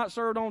food is not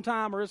served on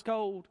time or it's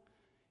cold,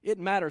 it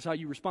matters how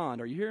you respond.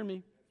 Are you hearing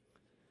me?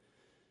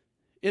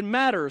 It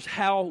matters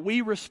how we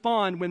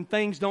respond when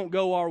things don't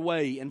go our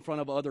way in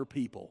front of other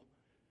people.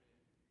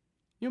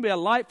 You want to be a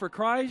light for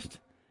Christ?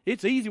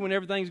 It's easy when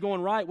everything's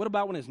going right. What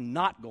about when it's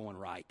not going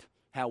right?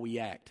 How we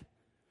act.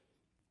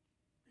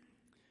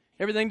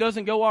 Everything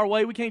doesn't go our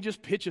way. We can't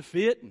just pitch a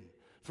fit and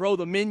throw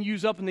the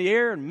menus up in the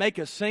air and make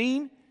a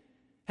scene.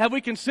 Have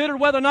we considered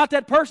whether or not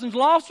that person's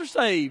lost or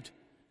saved?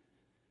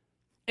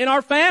 In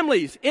our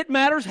families, it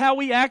matters how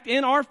we act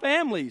in our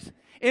families.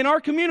 In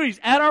our communities,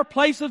 at our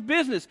place of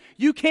business.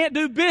 You can't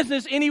do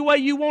business any way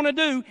you want to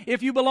do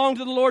if you belong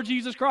to the Lord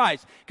Jesus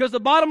Christ. Because the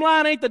bottom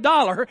line ain't the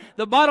dollar.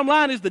 The bottom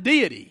line is the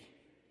deity.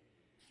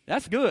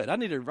 That's good. I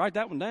need to write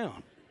that one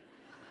down.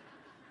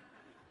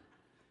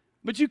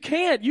 But you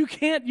can't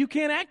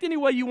act any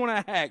way you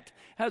want to act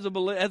as a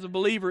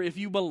believer if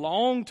you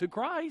belong to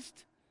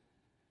Christ.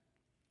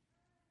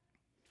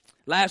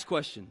 Last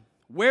question.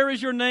 Where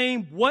is your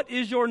name? What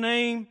is your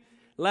name?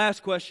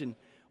 Last question.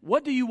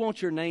 What do you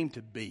want your name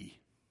to be?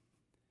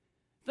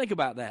 Think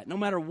about that. No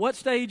matter what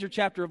stage or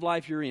chapter of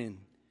life you're in,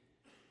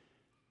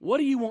 what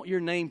do you want your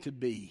name to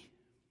be?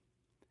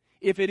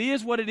 If it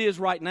is what it is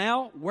right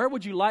now, where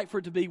would you like for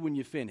it to be when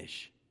you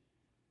finish?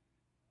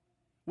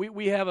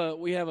 We have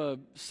a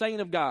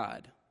saint of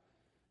God.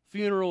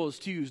 Funeral is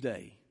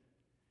Tuesday.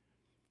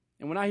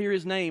 And when I hear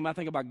his name, I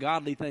think about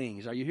godly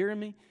things. Are you hearing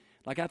me?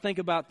 Like I think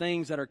about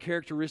things that are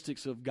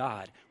characteristics of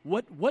God.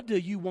 What do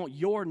you want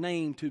your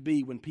name to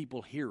be when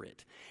people hear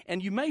it?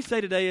 And you may say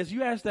today, as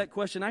you ask that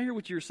question, I hear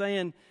what you're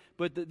saying,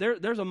 but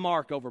there's a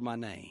mark over my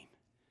name.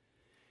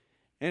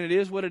 And it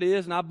is what it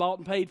is, and I bought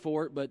and paid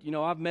for it, but,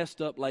 I've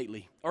messed up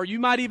lately. Or you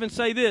might even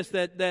say this,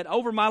 that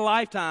over my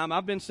lifetime,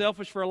 I've been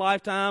selfish for a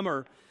lifetime,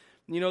 or,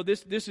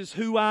 this is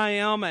who I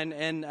am,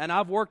 and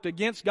I've worked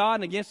against God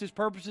and against His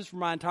purposes for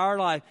my entire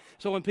life.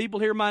 So when people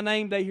hear my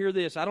name, they hear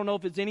this. I don't know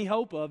if it's any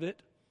hope of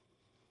it,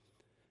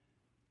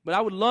 but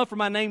I would love for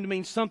my name to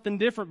mean something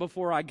different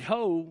before I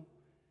go.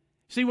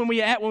 See, when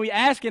we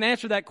ask and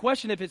answer that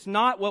question, if it's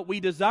not what we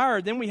desire,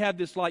 then we have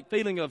this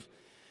feeling of,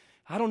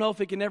 I don't know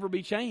if it can ever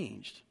be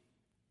changed.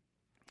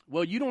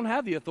 Well, you don't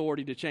have the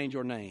authority to change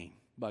your name,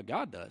 but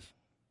God does.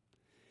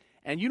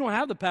 And you don't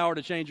have the power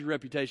to change your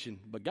reputation,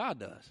 but God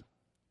does.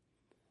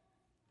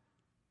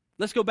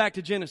 Let's go back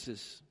to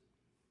Genesis.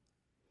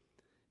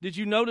 Did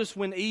you notice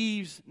when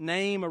Eve's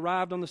name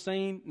arrived on the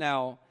scene?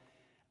 Now,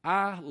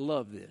 I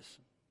love this.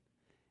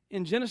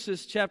 In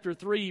Genesis chapter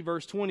 3,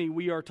 verse 20,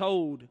 we are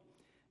told,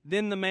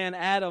 then the man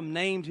Adam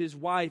named his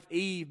wife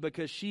Eve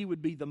because she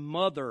would be the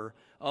mother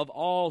of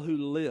all who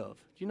live.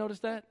 Did you notice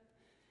that?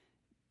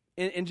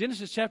 In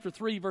Genesis chapter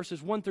 3,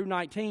 verses 1 through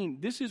 19,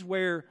 this is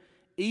where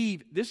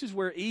Eve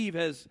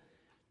has,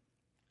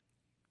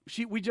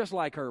 we just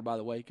like her, by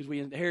the way, because we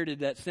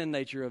inherited that sin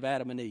nature of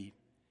Adam and Eve.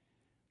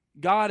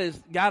 God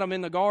has got them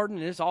in the garden,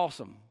 and it's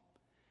awesome.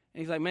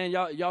 And He's like, man,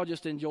 y'all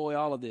just enjoy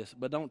all of this,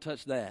 but don't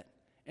touch that.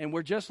 And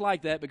we're just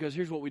like that because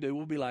here's what we do.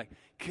 We'll be like,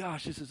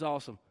 gosh, this is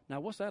awesome. Now,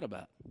 what's that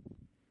about?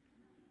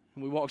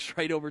 And we walk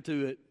straight over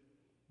to it.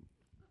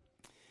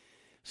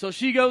 So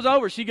she goes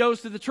over. She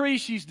goes to the tree.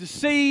 She's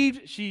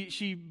deceived.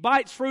 She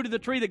bites fruit of the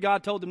tree that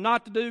God told them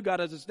not to do. God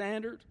has a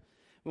standard.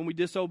 When we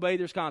disobey,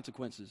 there's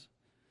consequences.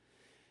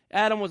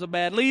 Adam was a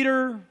bad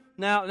leader.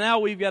 Now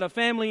we've got a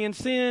family in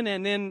sin.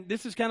 And then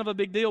this is kind of a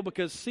big deal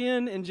because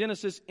sin in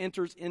Genesis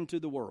enters into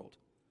the world.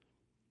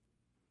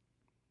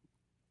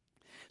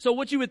 So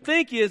what you would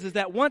think is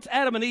that once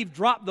Adam and Eve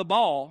dropped the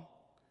ball,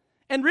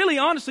 and really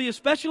honestly,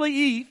 especially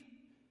Eve,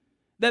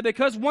 that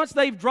because once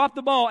they've dropped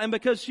the ball and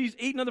because she's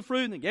eaten of the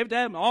fruit and they gave it to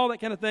Adam and all that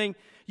kind of thing,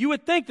 you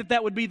would think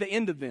that would be the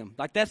end of them.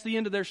 Like that's the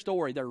end of their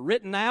story. They're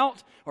written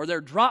out or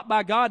they're dropped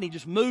by God and He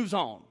just moves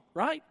on,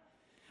 right?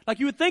 Like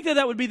you would think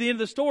that would be the end of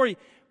the story.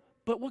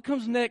 But what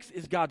comes next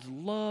is God's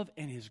love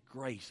and His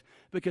grace.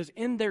 Because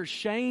in their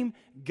shame,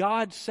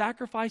 God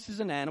sacrifices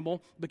an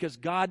animal because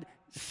God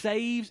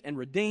saves and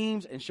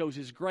redeems and shows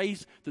His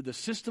grace through the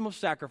system of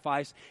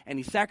sacrifice. And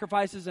He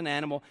sacrifices an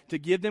animal to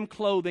give them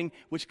clothing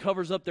which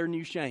covers up their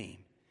new shame.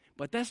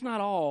 But that's not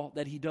all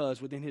that He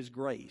does within His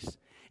grace.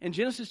 In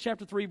Genesis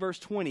chapter 3, verse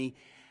 20,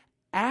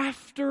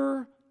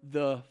 after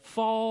the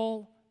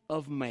fall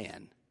of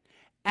man,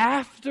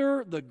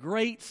 after the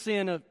great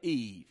sin of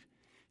Eve,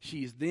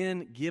 she is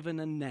then given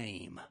a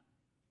name.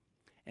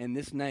 And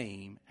this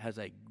name has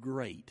a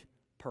great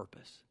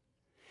purpose.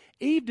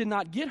 Eve did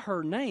not get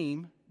her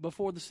name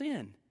before the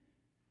sin.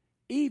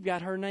 Eve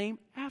got her name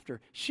after.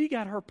 She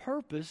got her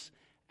purpose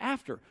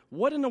after.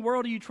 What in the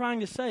world are you trying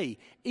to say?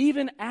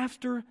 Even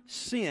after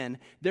sin,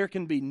 there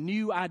can be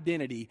new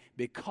identity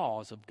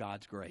because of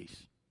God's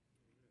grace.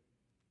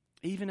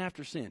 Even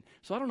after sin.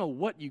 So I don't know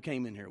what you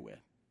came in here with.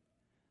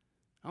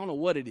 I don't know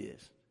what it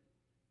is.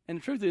 And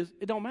the truth is,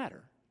 it don't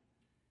matter.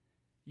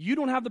 You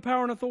don't have the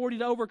power and authority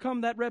to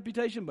overcome that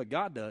reputation, but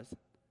God does.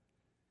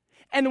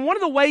 And one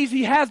of the ways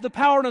He has the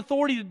power and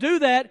authority to do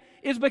that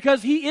is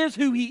because He is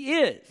who He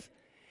is.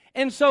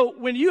 And so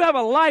when you have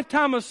a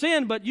lifetime of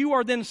sin, but you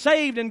are then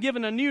saved and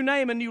given a new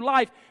name, a new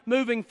life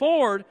moving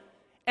forward,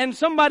 and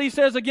somebody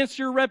says against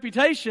your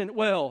reputation,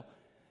 well,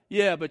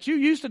 yeah, but you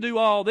used to do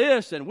all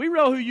this, and we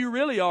know who you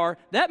really are,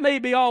 that may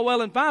be all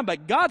well and fine,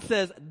 but God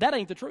says that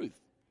ain't the truth.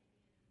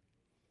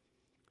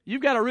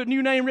 You've got a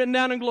new name written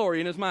down in glory,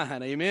 and it's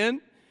mine,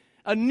 amen?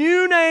 A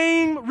new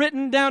name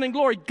written down in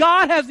glory.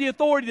 God has the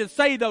authority to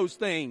say those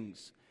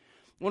things.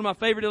 One of my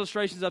favorite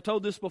illustrations, I've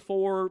told this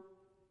before,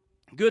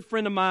 a good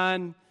friend of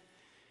mine,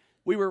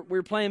 we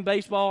were playing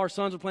baseball, our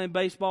sons were playing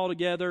baseball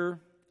together.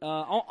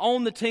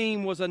 On the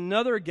team was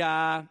another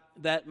guy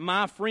that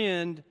my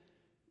friend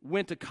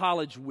went to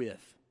college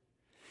with.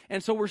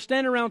 And so we're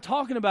standing around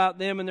talking about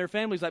them and their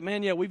families like,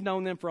 man, yeah, we've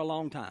known them for a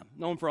long time.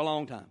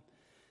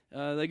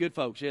 They're good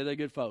folks. Yeah, they're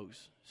good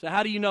folks. So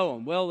how do you know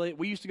them? Well,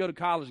 we used to go to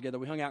college together.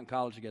 We hung out in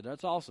college together.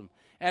 That's awesome.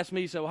 Asked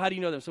me, so how do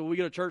you know them? So we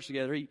go to church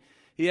together.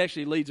 He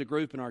actually leads a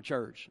group in our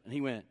church. And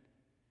he went,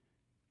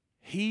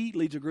 he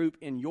leads a group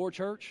in your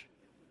church?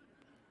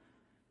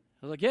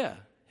 I was like, yeah.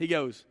 He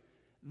goes,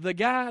 the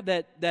guy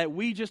that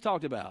we just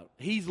talked about,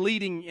 he's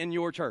leading in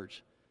your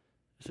church.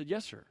 I said,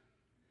 yes, sir. And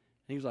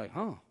he was like,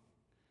 huh.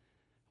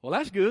 Well,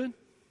 that's good.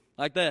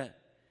 Like that.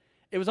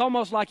 It was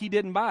almost like he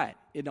didn't buy it.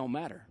 It don't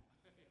matter.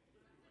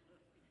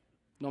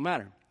 No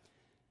matter.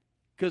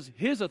 Because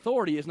his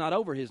authority is not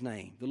over his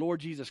name. The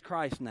Lord Jesus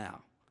Christ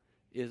now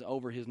is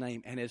over his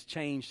name and has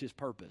changed his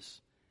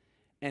purpose.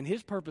 And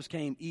his purpose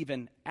came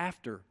even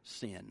after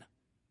sin.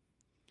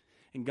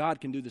 And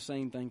God can do the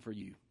same thing for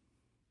you.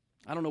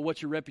 I don't know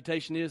what your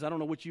reputation is. I don't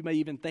know what you may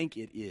even think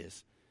it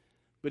is.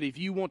 But if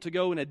you want to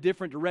go in a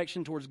different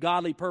direction towards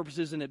godly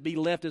purposes and it be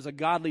left as a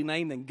godly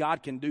name, then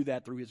God can do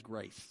that through his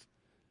grace.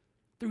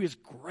 Through his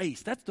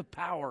grace. That's the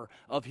power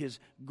of his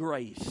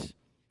grace.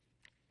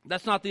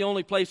 That's not the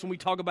only place when we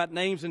talk about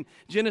names in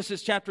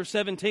Genesis chapter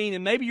 17.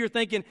 And maybe you're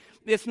thinking,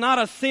 it's not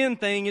a sin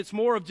thing, it's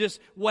more of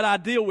just what I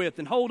deal with.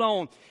 And hold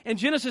on. In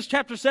Genesis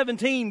chapter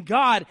 17,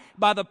 God,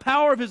 by the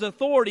power of his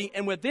authority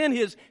and within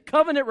his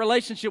covenant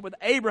relationship with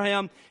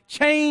Abraham,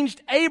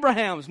 changed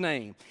Abraham's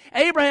name.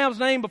 Abraham's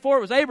name before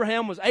it was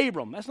Abraham was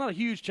Abram. That's not a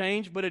huge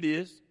change, but it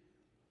is.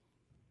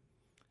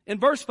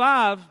 In verse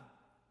 5,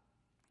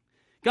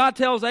 God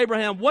tells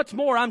Abraham, what's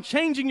more, I'm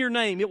changing your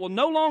name. It will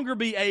no longer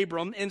be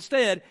Abram.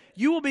 Instead,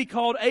 you will be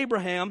called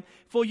Abraham,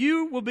 for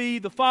you will be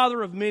the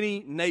father of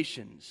many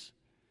nations.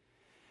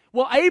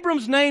 Well,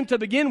 Abram's name to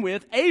begin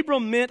with,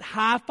 Abram meant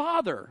high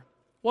father.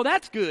 Well,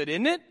 that's good,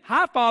 isn't it?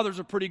 High father's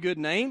a pretty good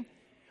name.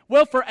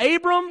 Well, for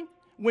Abram,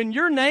 when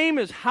your name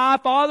is high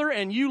father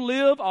and you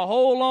live a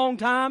whole long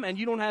time and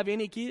you don't have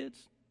any kids,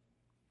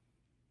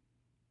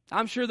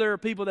 I'm sure there are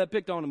people that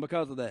picked on him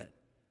because of that.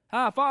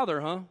 High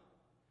father, huh?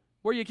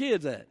 Where are your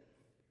kids at?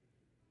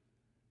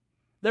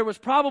 There was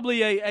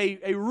probably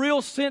a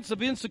real sense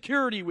of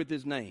insecurity with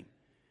his name.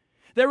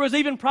 There was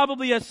even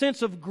probably a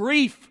sense of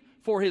grief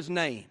for his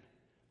name.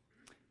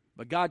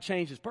 But God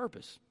changed his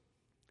purpose.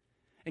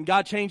 And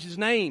God changed his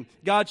name.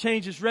 God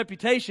changed his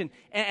reputation.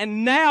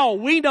 And now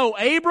we know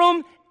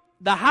Abram,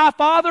 the high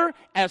father,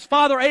 as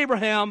Father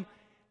Abraham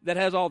that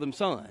has all them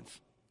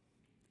sons.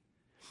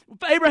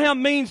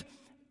 Abraham means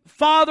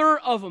father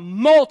of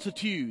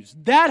multitudes.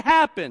 That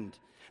happened.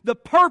 The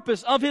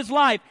purpose of his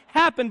life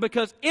happened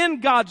because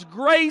in God's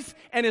grace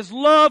and his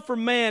love for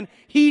man,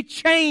 he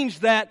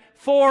changed that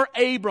for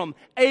Abram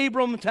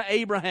to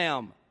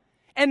Abraham.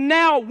 And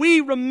now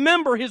we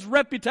remember his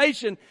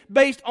reputation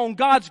based on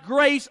God's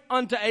grace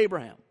unto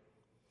Abraham.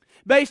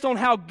 Based on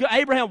how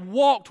Abraham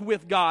walked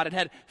with God and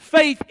had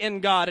faith in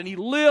God and he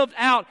lived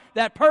out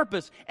that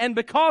purpose. And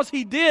because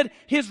he did,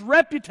 his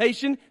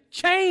reputation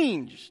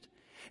changed.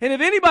 And if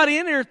anybody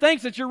in here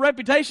thinks that your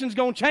reputation's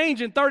going to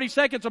change in 30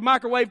 seconds of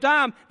microwave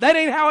time, that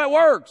ain't how it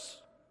works.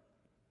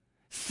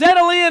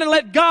 Settle in and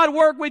let God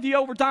work with you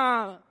over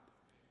time.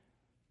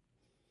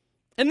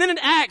 And then in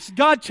Acts,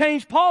 God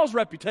changed Paul's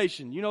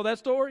reputation. You know that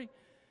story?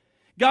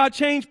 God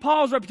changed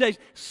Paul's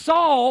reputation.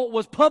 Saul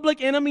was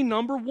public enemy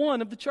number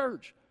 1 of the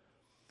church.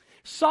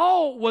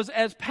 Saul was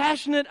as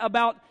passionate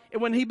about,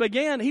 when he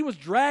began, he was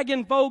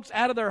dragging folks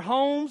out of their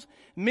homes,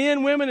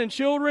 men, women, and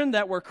children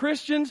that were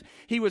Christians.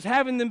 He was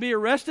having them be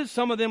arrested.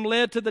 Some of them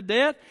led to the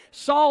death.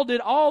 Saul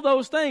did all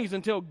those things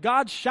until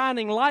God's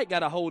shining light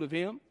got a hold of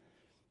him.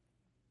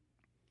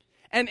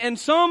 And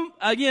some,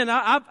 again,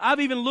 I've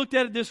even looked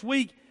at it this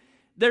week.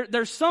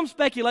 There's some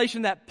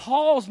speculation that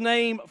Paul's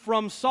name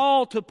from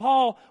Saul to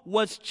Paul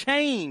was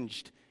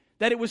changed.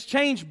 That it was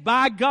changed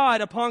by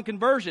God upon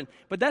conversion.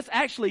 But that's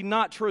actually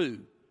not true.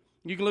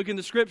 You can look in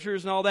the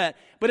scriptures and all that.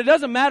 But it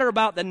doesn't matter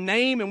about the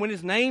name and when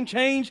his name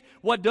changed.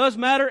 What does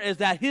matter is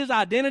that his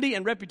identity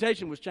and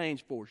reputation was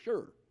changed for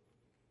sure.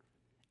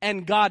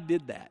 And God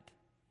did that.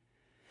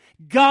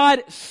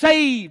 God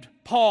saved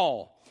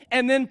Paul.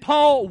 And then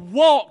Paul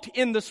walked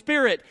in the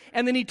Spirit.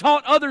 And then he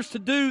taught others to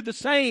do the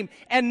same.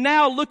 And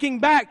now looking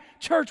back,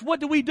 church, what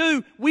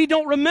do? We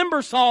don't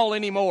remember Saul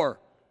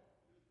anymore.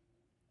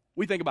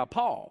 We think about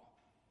Paul.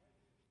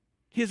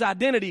 His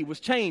identity was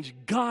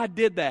changed. God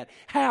did that.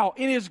 How?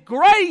 In his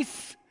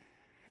grace.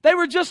 They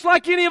were just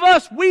like any of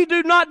us. We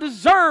do not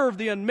deserve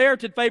the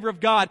unmerited favor of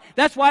God.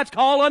 That's why it's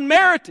called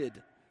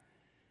unmerited.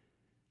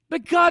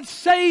 But God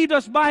saved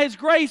us by his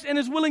grace and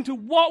is willing to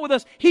walk with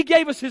us. He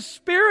gave us his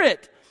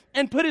Spirit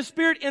and put his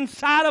Spirit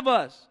inside of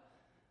us.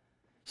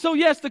 So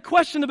yes, the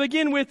question to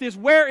begin with is,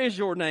 where is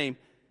your name?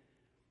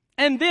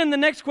 And then the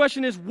next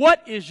question is,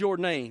 what is your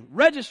name?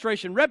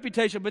 Registration,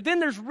 reputation, but then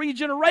there's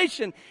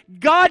regeneration.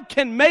 God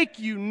can make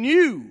you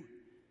new.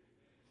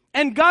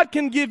 And God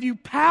can give you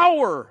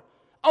power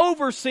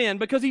over sin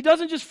because he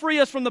doesn't just free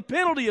us from the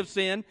penalty of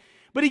sin,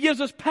 but he gives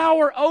us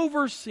power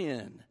over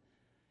sin.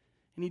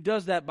 And he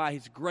does that by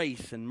his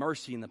grace and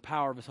mercy and the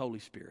power of his Holy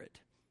Spirit.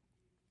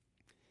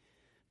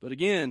 But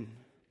again,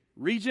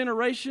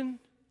 regeneration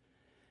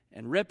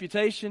and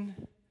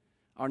reputation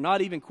are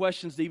not even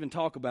questions to even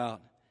talk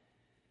about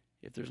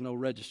if there's no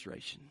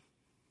registration.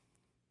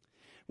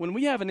 When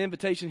we have an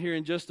invitation here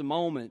in just a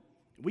moment,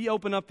 we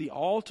open up the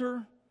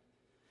altar.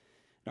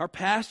 Our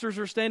pastors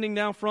are standing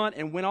down front,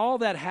 and when all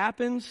that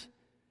happens,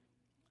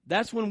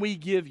 that's when we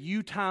give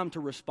you time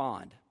to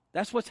respond.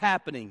 That's what's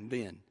happening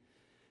then.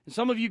 And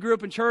some of you grew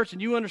up in church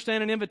and you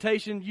understand an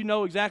invitation. You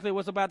know exactly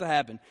what's about to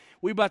happen.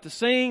 We're about to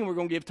sing. We're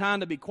going to give time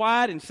to be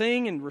quiet and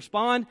sing and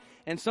respond.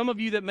 And some of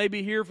you that may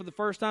be here for the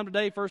first time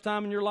today, first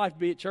time in your life,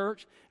 be at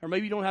church, or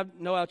maybe you don't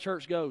know how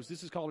church goes.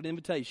 This is called an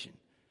invitation.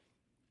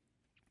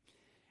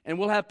 And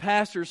we'll have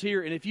pastors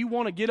here. And if you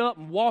want to get up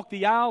and walk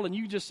the aisle and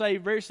you just say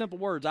very simple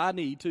words, I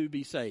need to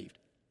be saved.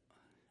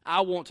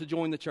 I want to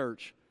join the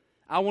church.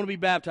 I want to be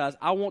baptized.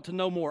 I want to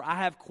know more. I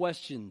have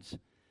questions.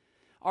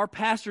 Our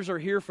pastors are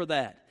here for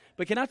that.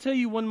 But can I tell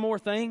you one more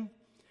thing?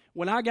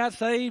 When I got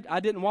saved,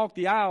 I didn't walk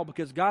the aisle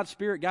because God's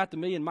Spirit got to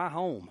me in my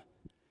home.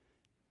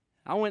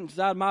 I went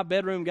inside my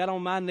bedroom, got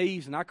on my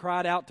knees, and I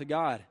cried out to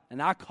God.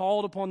 And I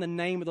called upon the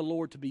name of the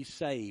Lord to be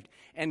saved.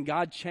 And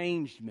God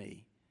changed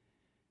me.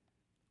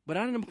 But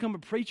I didn't become a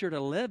preacher at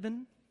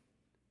 11.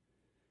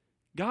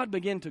 God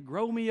began to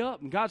grow me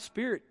up, and God's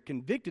Spirit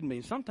convicted me.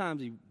 And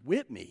sometimes He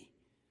whipped me.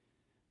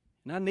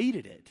 And I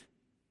needed it.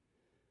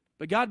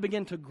 But God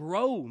began to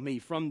grow me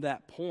from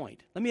that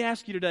point. Let me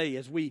ask you today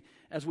as we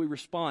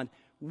respond,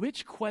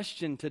 which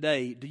question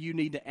today do you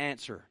need to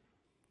answer?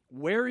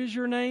 Where is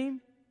your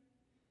name?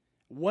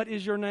 What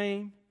is your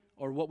name?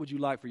 Or what would you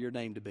like for your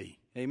name to be?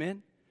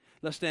 Amen?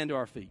 Let's stand to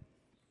our feet.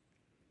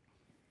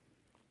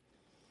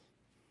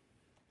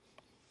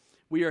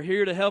 We are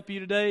here to help you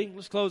today.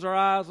 Let's close our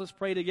eyes. Let's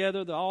pray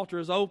together. The altar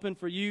is open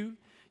for you.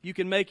 You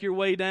can make your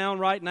way down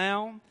right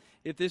now.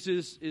 If this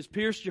is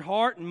pierced your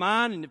heart and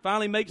mind and it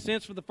finally makes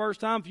sense for the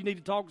first time, if you need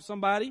to talk to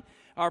somebody,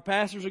 our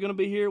pastors are going to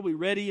be here. We're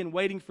ready and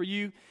waiting for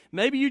you.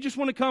 Maybe you just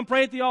want to come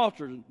pray at the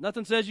altar.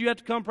 Nothing says you have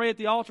to come pray at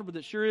the altar, but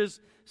it sure is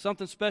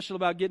something special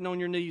about getting on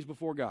your knees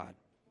before God.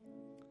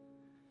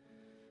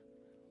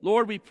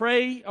 Lord, we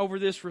pray over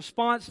this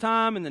response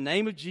time in the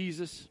name of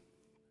Jesus.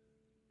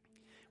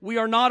 We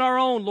are not our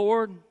own,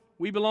 Lord.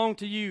 We belong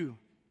to you.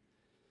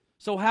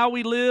 So how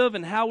we live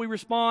and how we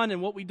respond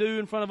and what we do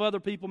in front of other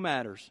people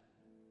matters.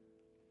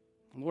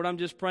 Lord, I'm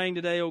just praying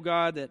today, oh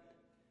God, that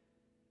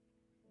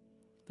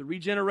the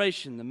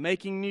regeneration, the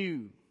making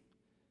new,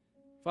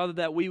 Father,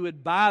 that we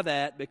would buy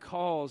that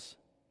because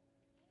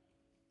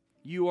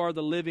you are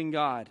the living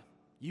God.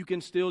 You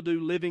can still do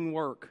living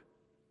work.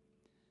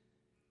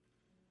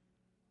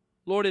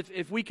 Lord,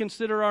 if we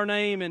consider our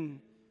name and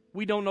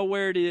we don't know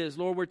where it is,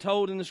 Lord, we're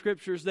told in the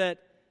Scriptures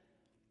that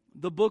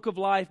the book of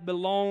life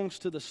belongs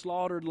to the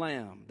slaughtered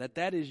lamb,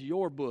 that is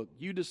your book.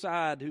 You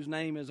decide whose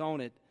name is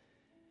on it.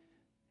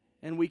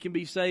 And we can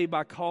be saved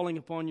by calling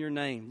upon your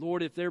name.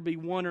 Lord, if there be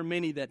one or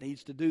many that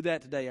needs to do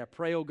that today, I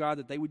pray, oh God,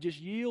 that they would just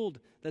yield,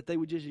 And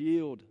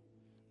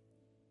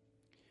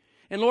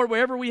Lord,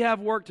 wherever we have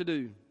work to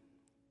do,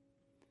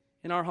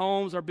 in our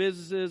homes, our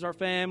businesses, our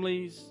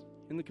families,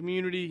 in the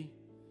community,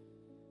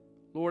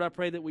 Lord, I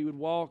pray that we would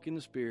walk in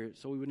the Spirit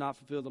so we would not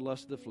fulfill the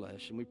lust of the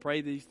flesh. And we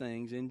pray these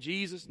things in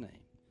Jesus' name.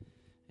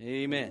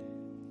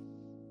 Amen.